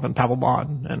signed Jonathan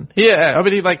Papelbon, and he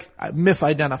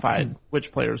misidentified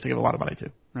which players to give a lot of money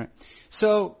to. Right.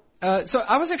 So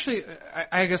I was actually,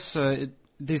 I guess,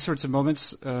 these sorts of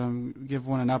moments, give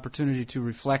one an opportunity to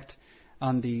reflect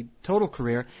on the total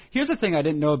career. Here's the thing I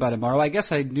didn't know about Amaro. I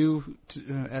guess I knew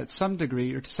to some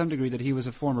degree that he was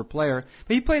a former player,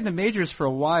 but he played in the majors for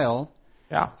a while.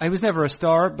 Yeah. He was never a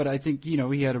star, but I think,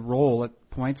 he had a role at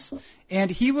points.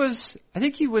 And he was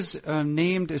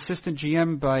named assistant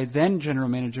GM by then general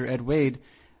manager Ed Wade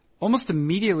almost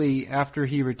immediately after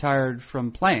he retired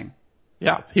from playing.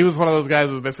 Yeah, he was one of those guys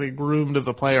who was basically groomed as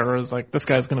a player, as like, this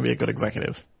guy's going to be a good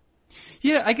executive.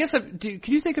 Yeah, I guess, can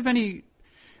you think of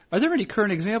are there any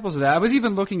current examples of that? I was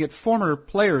even looking at former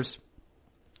players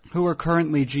who are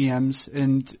currently GMs,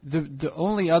 and the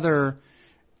only other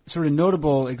sort of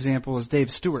notable example is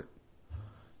Dave Stewart.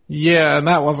 Yeah, and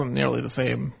that wasn't nearly the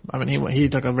same. I mean, he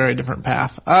took a very different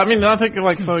path. I think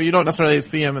so you don't necessarily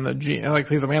see him in the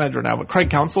he's a manager now, but Craig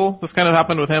Counsell, this kind of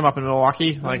happened with him up in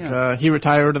Milwaukee. He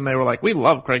retired and they were like, we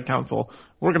love Craig Counsell.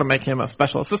 We're gonna make him a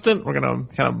special assistant. We're gonna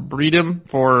kind of breed him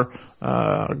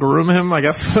groom him, I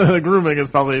guess. Grooming is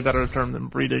probably a better term than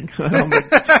breeding. You're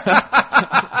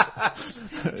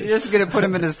just gonna put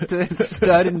him in his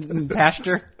stud and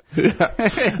pasture? Yeah.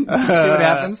 See what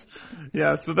happens?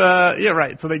 Yeah, so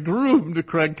they groomed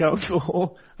Craig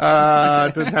Counsell,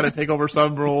 to kind of take over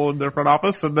some role in their front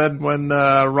office, and then when,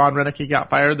 Ron Renicky got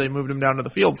fired, they moved him down to the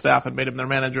field staff and made him their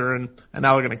manager, and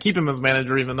now they're gonna keep him as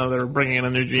manager even though they're bringing in a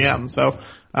new GM. So,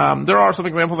 there are some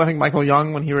examples. I think Michael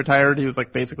Young, when he retired, he was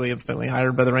basically instantly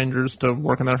hired by the Rangers to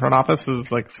work in their front office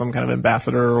as some kind of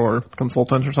ambassador or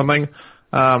consultant or something.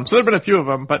 So there've been a few of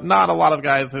them, but not a lot of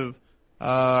guys who've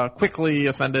quickly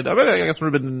ascended. I guess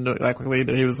Ruben didn't do it that quickly.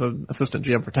 He was an assistant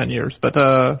GM for 10 years. But,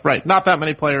 not that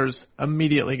many players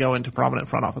immediately go into prominent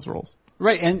front office roles.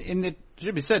 Right, and it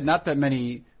should be said, not that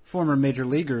many former major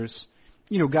leaguers,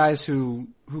 guys who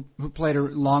played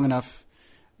long enough,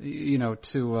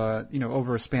 to,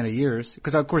 over a span of years.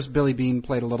 Because, of course, Billy Beane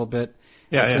played a little bit.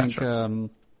 Sure. I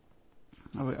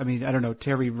don't know,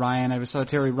 Terry Ryan. I saw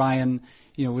Terry Ryan,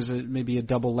 was maybe a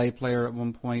double-A player at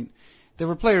one point. There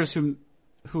were players who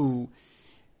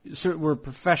were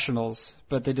professionals,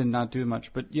 but they did not do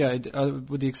much. But yeah,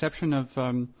 with the exception of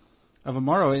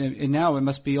Amaro, and now it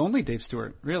must be only Dave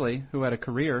Stewart, really, who had a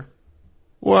career.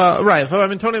 Well, right. So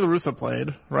Tony La Russa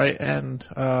played, right, and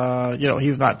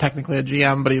he's not technically a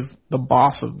GM, but he's the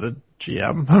boss of the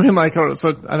GM.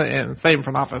 And same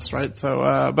front office, right?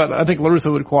 So, but I think La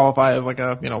Russa would qualify as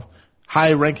a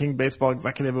high-ranking baseball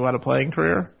executive who had a playing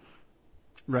career.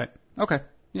 Right. Okay.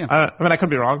 Yeah. I could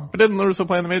be wrong, but didn't La Russa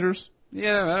play in the majors?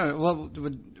 Yeah, I don't know. Well,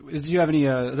 do you have any,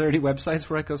 are there any websites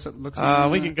where I can look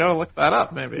at we can go look that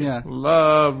up, maybe. Yeah.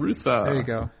 La Russa. There you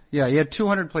go. Yeah, he had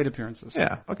 200 plate appearances.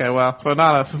 Yeah, okay, well, so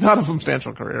not a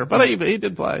substantial career, but he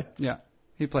did play. Yeah,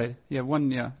 he played. Yeah,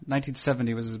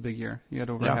 1970 was his big year. He had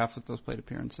over half of those plate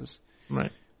appearances.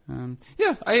 Right. I don't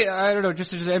know,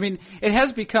 it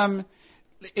has become,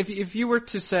 if you were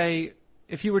to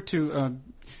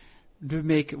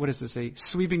make, what is this, a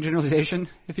sweeping generalization?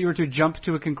 If you were to jump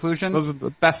to a conclusion. Those are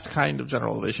the best kind of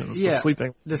generalizations, the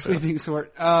sweeping. The sweeping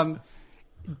sort.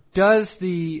 Does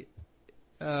the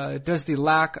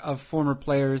lack of former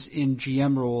players in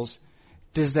GM roles,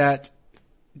 does that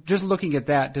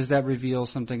reveal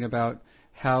something about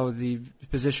how the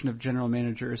position of general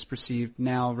manager is perceived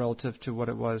now relative to what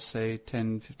it was, say,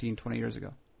 10, 15, 20 years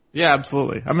ago? Yeah,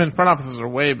 absolutely. I mean, front offices are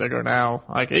way bigger now.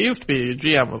 Like, it used to be,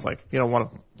 GM was like, one of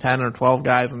 10 or 12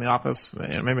 guys in the office.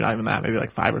 Maybe not even that, maybe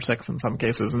like 5 or 6 in some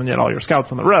cases. And then you had all your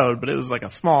scouts on the road, but it was like a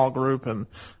small group, and,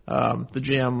 the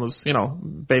GM was,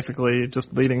 basically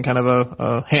just leading kind of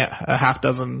a half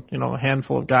dozen, a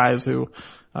handful of guys who,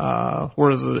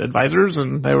 were his advisors,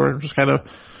 and they were just kind of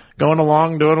going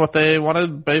along doing what they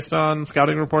wanted based on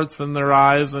scouting reports in their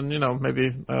eyes and, maybe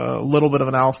a little bit of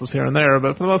analysis here and there.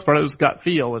 But for the most part, it was gut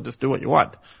feel and just do what you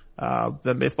want.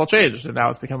 Then baseball changed, and now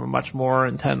it's become a much more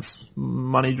intense,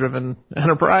 money-driven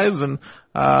enterprise, and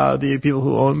the people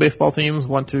who own baseball teams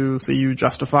want to see you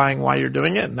justifying why you're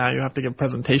doing it. Now you have to give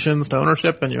presentations to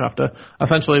ownership, and you have to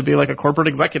essentially be like a corporate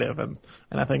executive. And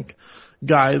I think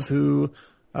guys who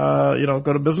go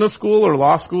to business school or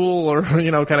law school or,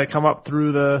 kind of come up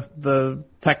through the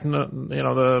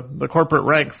corporate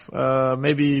ranks,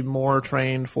 maybe more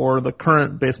trained for the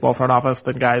current baseball front office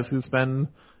than guys who spend,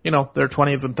 their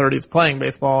 20s and 30s playing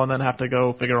baseball and then have to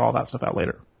go figure all that stuff out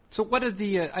later. So what did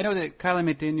I know that Kiley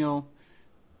McDaniel,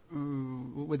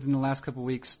 within the last couple of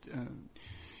weeks,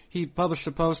 he published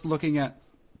a post looking at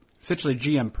essentially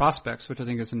GM prospects, which I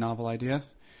think is a novel idea.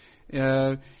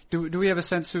 Do we have a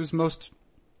sense who's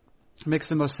makes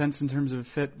the most sense in terms of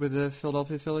fit with the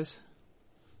Philadelphia Phillies?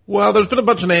 Well, there's been a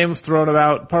bunch of names thrown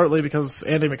about, partly because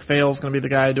Andy MacPhail is going to be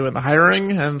the guy doing the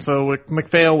hiring, and so with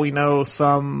MacPhail we know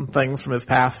some things from his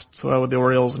past, so with the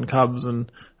Orioles and Cubs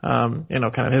and, kind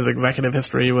of his executive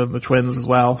history with the Twins as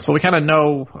well. So we kind of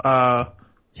know,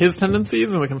 his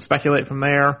tendencies, and we can speculate from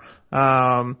there.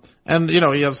 And,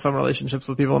 he has some relationships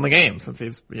with people in the game since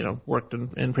he's, worked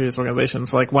in previous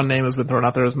organizations. Like one name has been thrown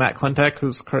out there is Matt Klentak,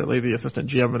 who's currently the assistant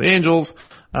GM of the Angels,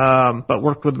 but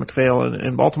worked with MacPhail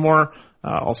in Baltimore.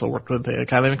 Also worked with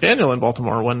Kiley McDaniel in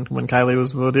Baltimore when Kiley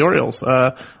was with the Orioles.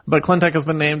 But Klentak has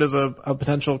been named as a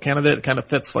potential candidate. It kind of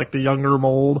fits like the younger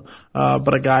mold,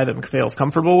 but a guy that MacPhail's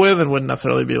comfortable with and wouldn't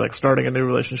necessarily be like starting a new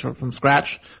relationship from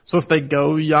scratch. So if they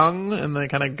go young and they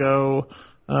kind of go,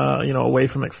 away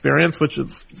from experience, which it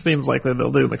seems likely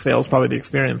they'll do. MacPhail's probably the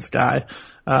experienced guy.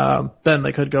 Then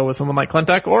they could go with someone like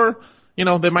Klentak, or,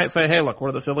 they might say, hey, look,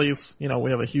 we're the Phillies. We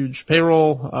have a huge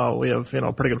payroll. We have,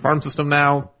 a pretty good farm system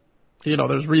now.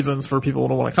 There's reasons for people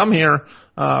to want to come here.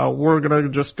 We're going to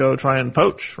just go try and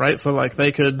poach, right? So like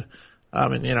they could,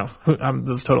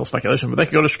 this is total speculation, but they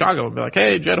could go to Chicago and be like,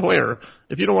 hey, Jed Hoyer,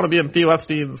 if you don't want to be in Theo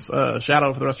Epstein's,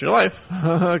 shadow for the rest of your life,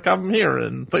 come here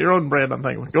and put your own brand on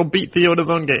things. Go beat Theo at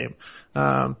his own game.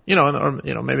 Or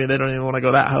maybe they don't even want to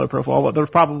go that high profile, but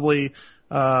there's probably,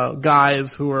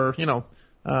 guys who are,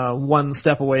 one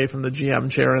step away from the GM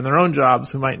chair in their own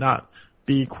jobs who might not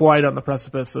be quite on the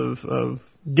precipice of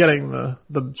getting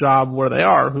the job where they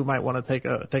are, who might want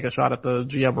to take a shot at the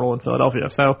GM role in Philadelphia.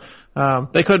 So,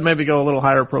 they could maybe go a little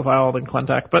higher profile than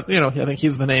Klentak, but, I think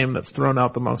he's the name that's thrown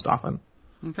out the most often.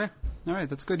 Okay. All right.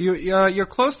 That's good. You're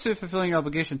close to fulfilling your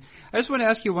obligation. I just want to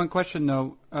ask you one question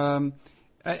though.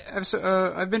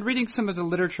 I've been reading some of the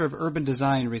literature of urban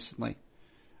design recently.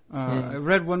 I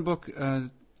read one book,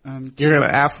 you're going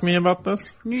to ask me about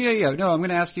this? Yeah. No, I'm going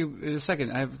to ask you in a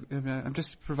second. I'm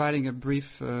just providing a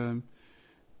brief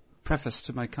preface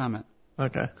to my comment.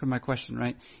 Okay. For my question,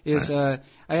 right? I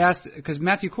asked, because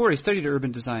Matthew Corey studied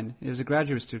urban design. He was a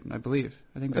graduate student, I believe.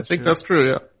 I think that's true,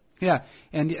 yeah. Yeah.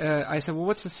 And I said, well,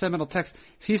 what's the seminal text?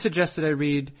 He suggested I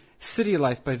read City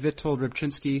Life by Witold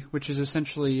Rybczynski, which is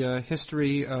essentially a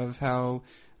history of how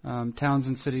towns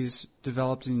and cities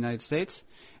developed in the United States.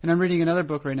 And I'm reading another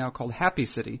book right now called Happy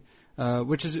City,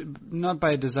 which is not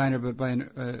by a designer but by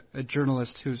a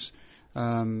journalist who's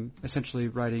essentially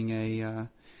writing a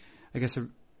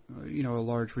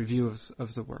large review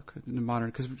of the work in the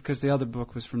modern, because the other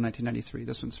book was from 1993.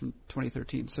 This one's from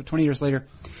 2013, so 20 years later.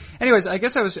 Anyways, I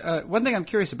guess one thing I'm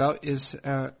curious about is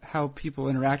how people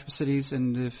interact with cities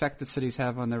and the effect that cities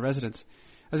have on their residents.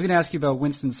 I was going to ask you about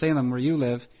Winston-Salem, where you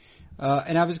live,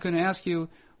 and I was going to ask you,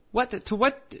 to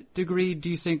what degree do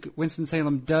you think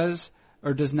Winston-Salem does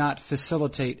or does not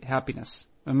facilitate happiness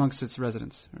amongst its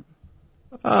residents?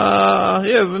 Yeah,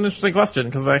 it's an interesting question,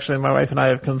 because actually my wife and I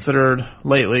have considered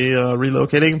lately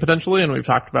relocating potentially, and we've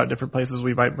talked about different places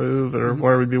we might move or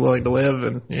where we'd be willing to live,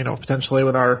 and potentially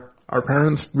with our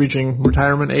parents reaching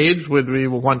retirement age, would we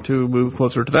want to move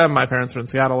closer to them? My parents are in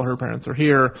Seattle, her parents are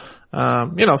here.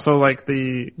 So like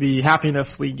the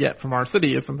happiness we get from our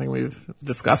city is something we've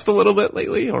discussed a little bit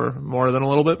lately, or more than a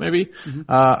little bit maybe. Mm-hmm.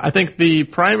 I think the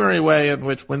primary way in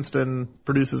which Winston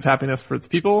produces happiness for its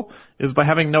people is by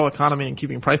having no economy and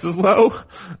keeping prices low.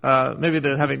 Maybe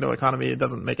having no economy, it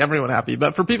doesn't make everyone happy,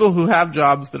 but for people who have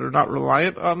jobs that are not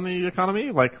reliant on the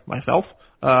economy, like myself,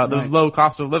 the low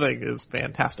cost of living is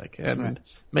fantastic and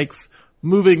makes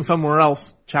moving somewhere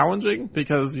else challenging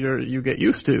because you get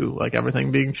used to like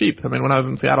everything being cheap. I mean, when I was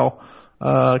in Seattle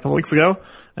a couple weeks ago,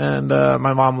 and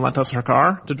my mom lent us her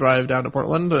car to drive down to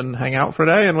Portland and hang out for a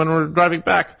day, and when we were driving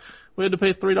back, we had to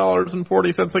pay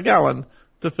 $3.40 a gallon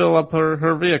to fill up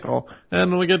her vehicle.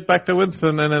 And we get back to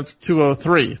Winston and it's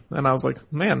 $2.03. And I was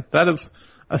like, man, that is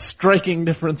a striking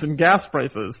difference in gas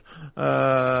prices.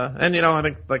 And you know, I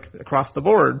think like across the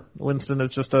board, Winston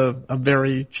is just a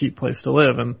very cheap place to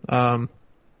live. And,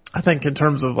 I think in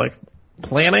terms of like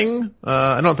planning,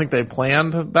 I don't think they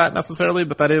planned that necessarily,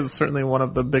 but that is certainly one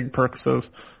of the big perks of,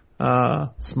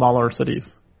 smaller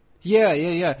cities.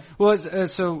 Yeah. Well,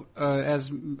 so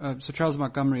Charles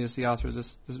Montgomery is the author of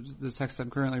the text I'm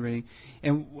currently reading,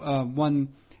 and one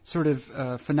sort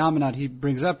of phenomenon he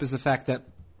brings up is the fact that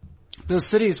those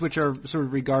cities which are sort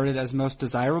of regarded as most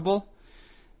desirable,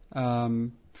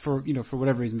 for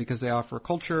whatever reason, because they offer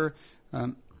culture,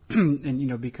 and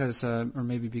because or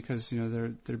maybe because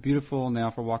they're beautiful and they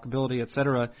offer walkability,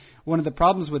 etc. One of the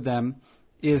problems with them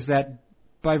is that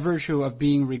by virtue of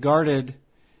being regarded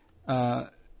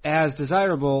as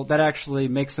desirable, that actually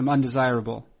makes them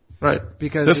undesirable. Right.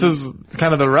 Because this is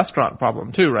kind of the restaurant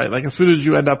problem too, right? Like as soon as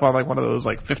you end up on like one of those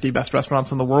like 50 best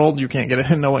restaurants in the world, you can't get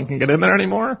in, no one can get in there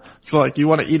anymore. So like you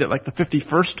want to eat at like the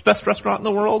 51st best restaurant in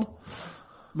the world.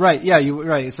 Right. Yeah.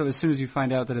 Right. So as soon as you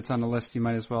find out that it's on the list, you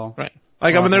might as well. Right.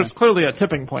 Like, I mean, there's clearly a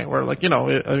tipping point where, like,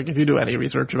 if you do any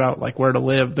research about, like, where to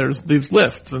live, there's these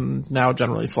lists, and now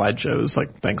generally slideshows,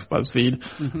 like, thanks BuzzFeed.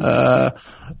 Mm-hmm.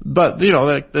 But,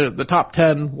 like, the top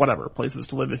 10, whatever, places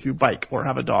to live if you bike, or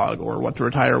have a dog, or want to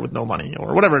retire with no money,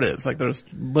 or whatever it is. Like, there's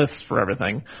lists for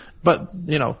everything. But,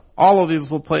 all of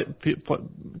these little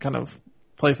kind of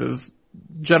places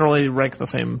generally rank the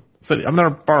same city. I mean, they're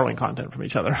borrowing content from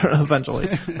each other, essentially.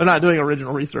 They're not doing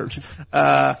original research.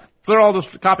 So they're all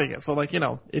just copying it. So like,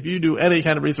 if you do any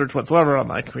kind of research whatsoever on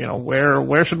like,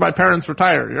 where should my parents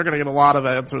retire? You're going to get a lot of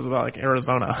answers about like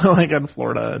Arizona, like in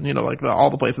Florida and, like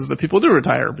all the places that people do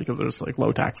retire because there's like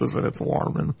low taxes and it's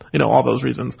warm and, all those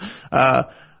reasons.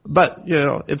 But,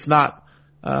 it's not,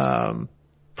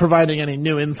 providing any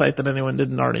new insight that anyone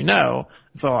didn't already know.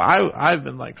 So I've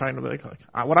been like trying to like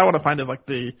what I want to find is like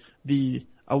the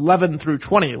 11 through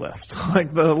 20 list,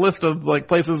 like the list of like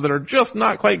places that are just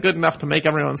not quite good enough to make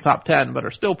everyone's top 10, but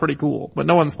are still pretty cool. But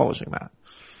no one's publishing that.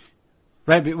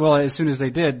 Right. Well, as soon as they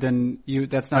did, then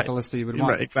that's not right. The list that you would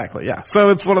want. Right. Exactly. Yeah. So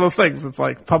it's one of those things. It's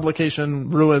like publication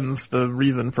ruins the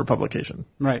reason for publication.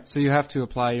 Right. So you have to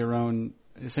apply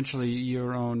essentially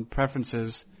your own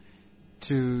preferences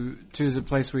to the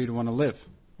place where you'd want to live,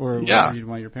 or where you'd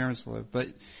want your parents to live. But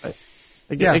right.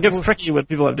 It gets tricky when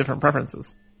people have different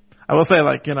preferences. I will say,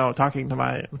 like, talking to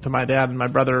my dad and my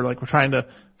brother, like, we're trying to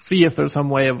see if there's some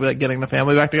way of like, getting the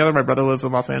family back together. My brother lives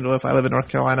in Los Angeles. I live in North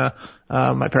Carolina.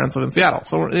 My parents live in Seattle.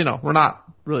 So we're not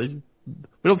really,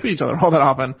 we don't see each other all that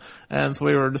often. And so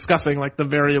we were discussing like the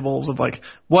variables of like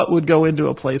what would go into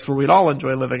a place where we'd all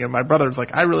enjoy living. And my brother's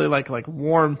like, I really like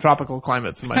warm tropical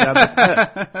climates. And my dad's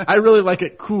like, I really like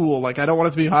it cool. Like I don't want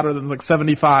it to be hotter than like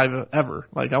 75 ever.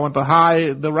 Like I want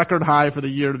the record high for the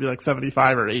year to be like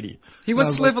 75 or 80. He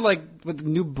wants to live with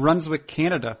New Brunswick,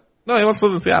 Canada. No, he wants to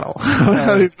live in Seattle.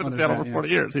 He's been in Seattle for 40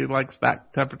 years. He likes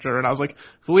that temperature. And I was like,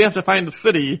 so we have to find a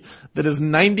city that is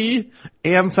 90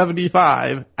 and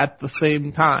 75 at the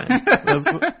same time.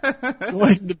 That's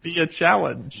going to be a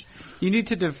challenge. You need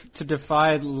to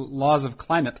defy laws of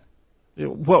climate.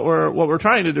 What we're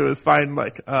trying to do is find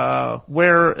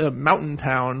where a mountain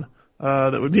town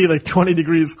that would be like 20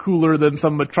 degrees cooler than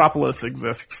some metropolis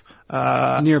exists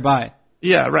nearby.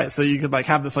 Yeah, right. So you could like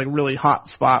have this like really hot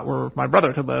spot where my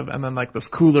brother could live, and then like this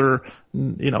cooler,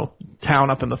 town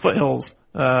up in the foothills,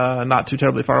 not too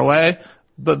terribly far away.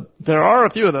 But there are a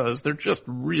few of those. They're just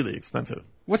really expensive.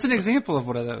 What's an example of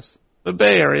one of those? The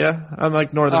Bay Area,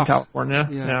 like Northern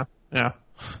California. Yeah.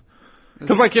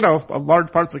 Because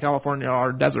large parts of California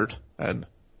are desert and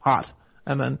hot,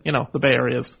 and then the Bay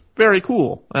Area is very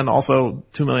cool, and also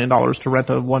 $2 million to rent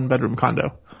a 1-bedroom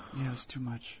condo. Yeah, it's too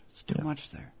much. It's too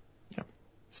much there.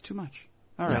 It's too much.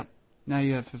 All right. Yeah. Now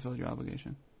you have fulfilled your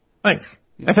obligation. Thanks.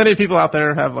 Yeah. If any people out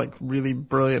there have like really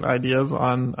brilliant ideas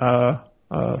on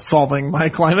solving my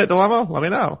climate dilemma, let me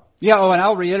know. Yeah. Oh, and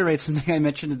I'll reiterate something I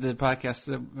mentioned in the podcast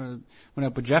that went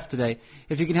up with Jeff today.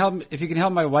 If you can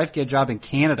help my wife get a job in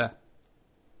Canada.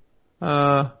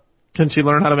 Can she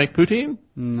learn how to make poutine?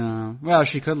 No. Well,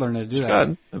 she could learn how to do that.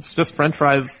 Good. It's just French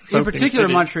fries. In particular,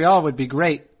 Montreal would be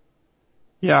great.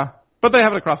 Yeah, but they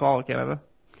have it across all of Canada.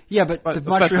 Yeah, but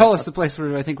Montreal is the place where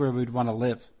we'd want to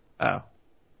live. Oh.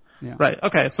 Yeah. Right.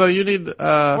 Okay. So you need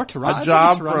or Toronto. a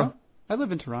job I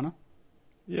live in Toronto.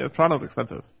 Yeah, Toronto's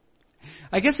expensive.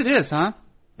 I guess it is, huh?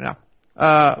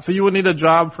 Yeah. So you would need a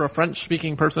job for a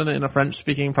French-speaking person in a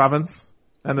French-speaking province,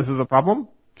 and this is a problem?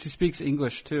 She speaks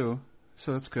English too,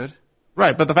 so that's good.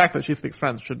 Right, but the fact that she speaks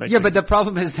French should make Yeah, but the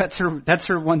problem is that's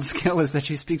her one skill is that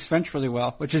she speaks French really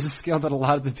well, which is a skill that a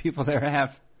lot of the people there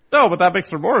have. No, but that makes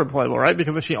her more employable, right?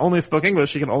 Because if she only spoke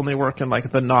English, she can only work in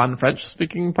like the non-French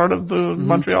speaking part of the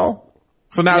Montreal.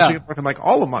 So now she can work in like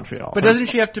all of Montreal. But doesn't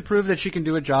she have to prove that she can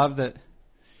do a job that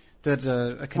a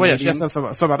Canadian... Well, yeah, she has to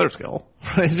have some other skill.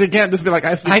 She can't just be like,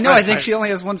 I speak French. I think she only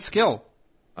has one skill.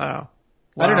 Oh.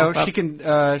 I don't know. She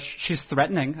can, she's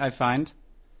threatening, I find.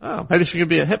 Oh, maybe she could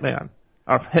be a hitman.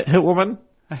 Or hit woman.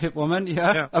 A hit woman,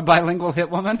 yeah. A bilingual hit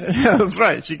woman. Yeah, that's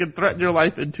right. She can threaten your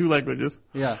life in 2 languages.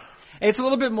 Yeah. It's a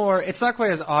little bit more, it's not quite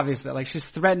as obvious that, like, she's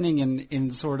threatening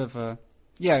in sort of a,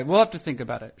 yeah, we'll have to think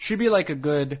about it. She'd be like a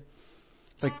good,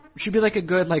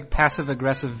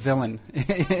 passive-aggressive villain.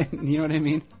 You know what I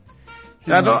mean?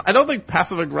 Yeah, I don't think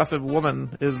passive-aggressive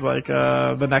woman is like,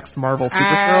 the next Marvel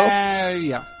superhero.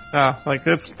 Yeah. Like,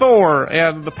 it's Thor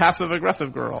and the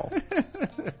passive-aggressive girl.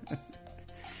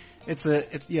 It's a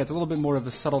little bit more of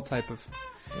a subtle type of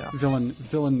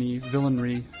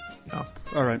villainry. Yeah.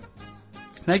 All right.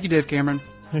 Thank you, Dave Cameron.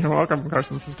 You're welcome,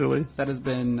 Carson Sestouli. That has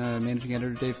been managing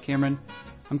editor Dave Cameron.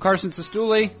 I'm Carson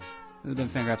Sestouli. This has been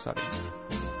Fangraphs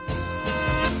Audio.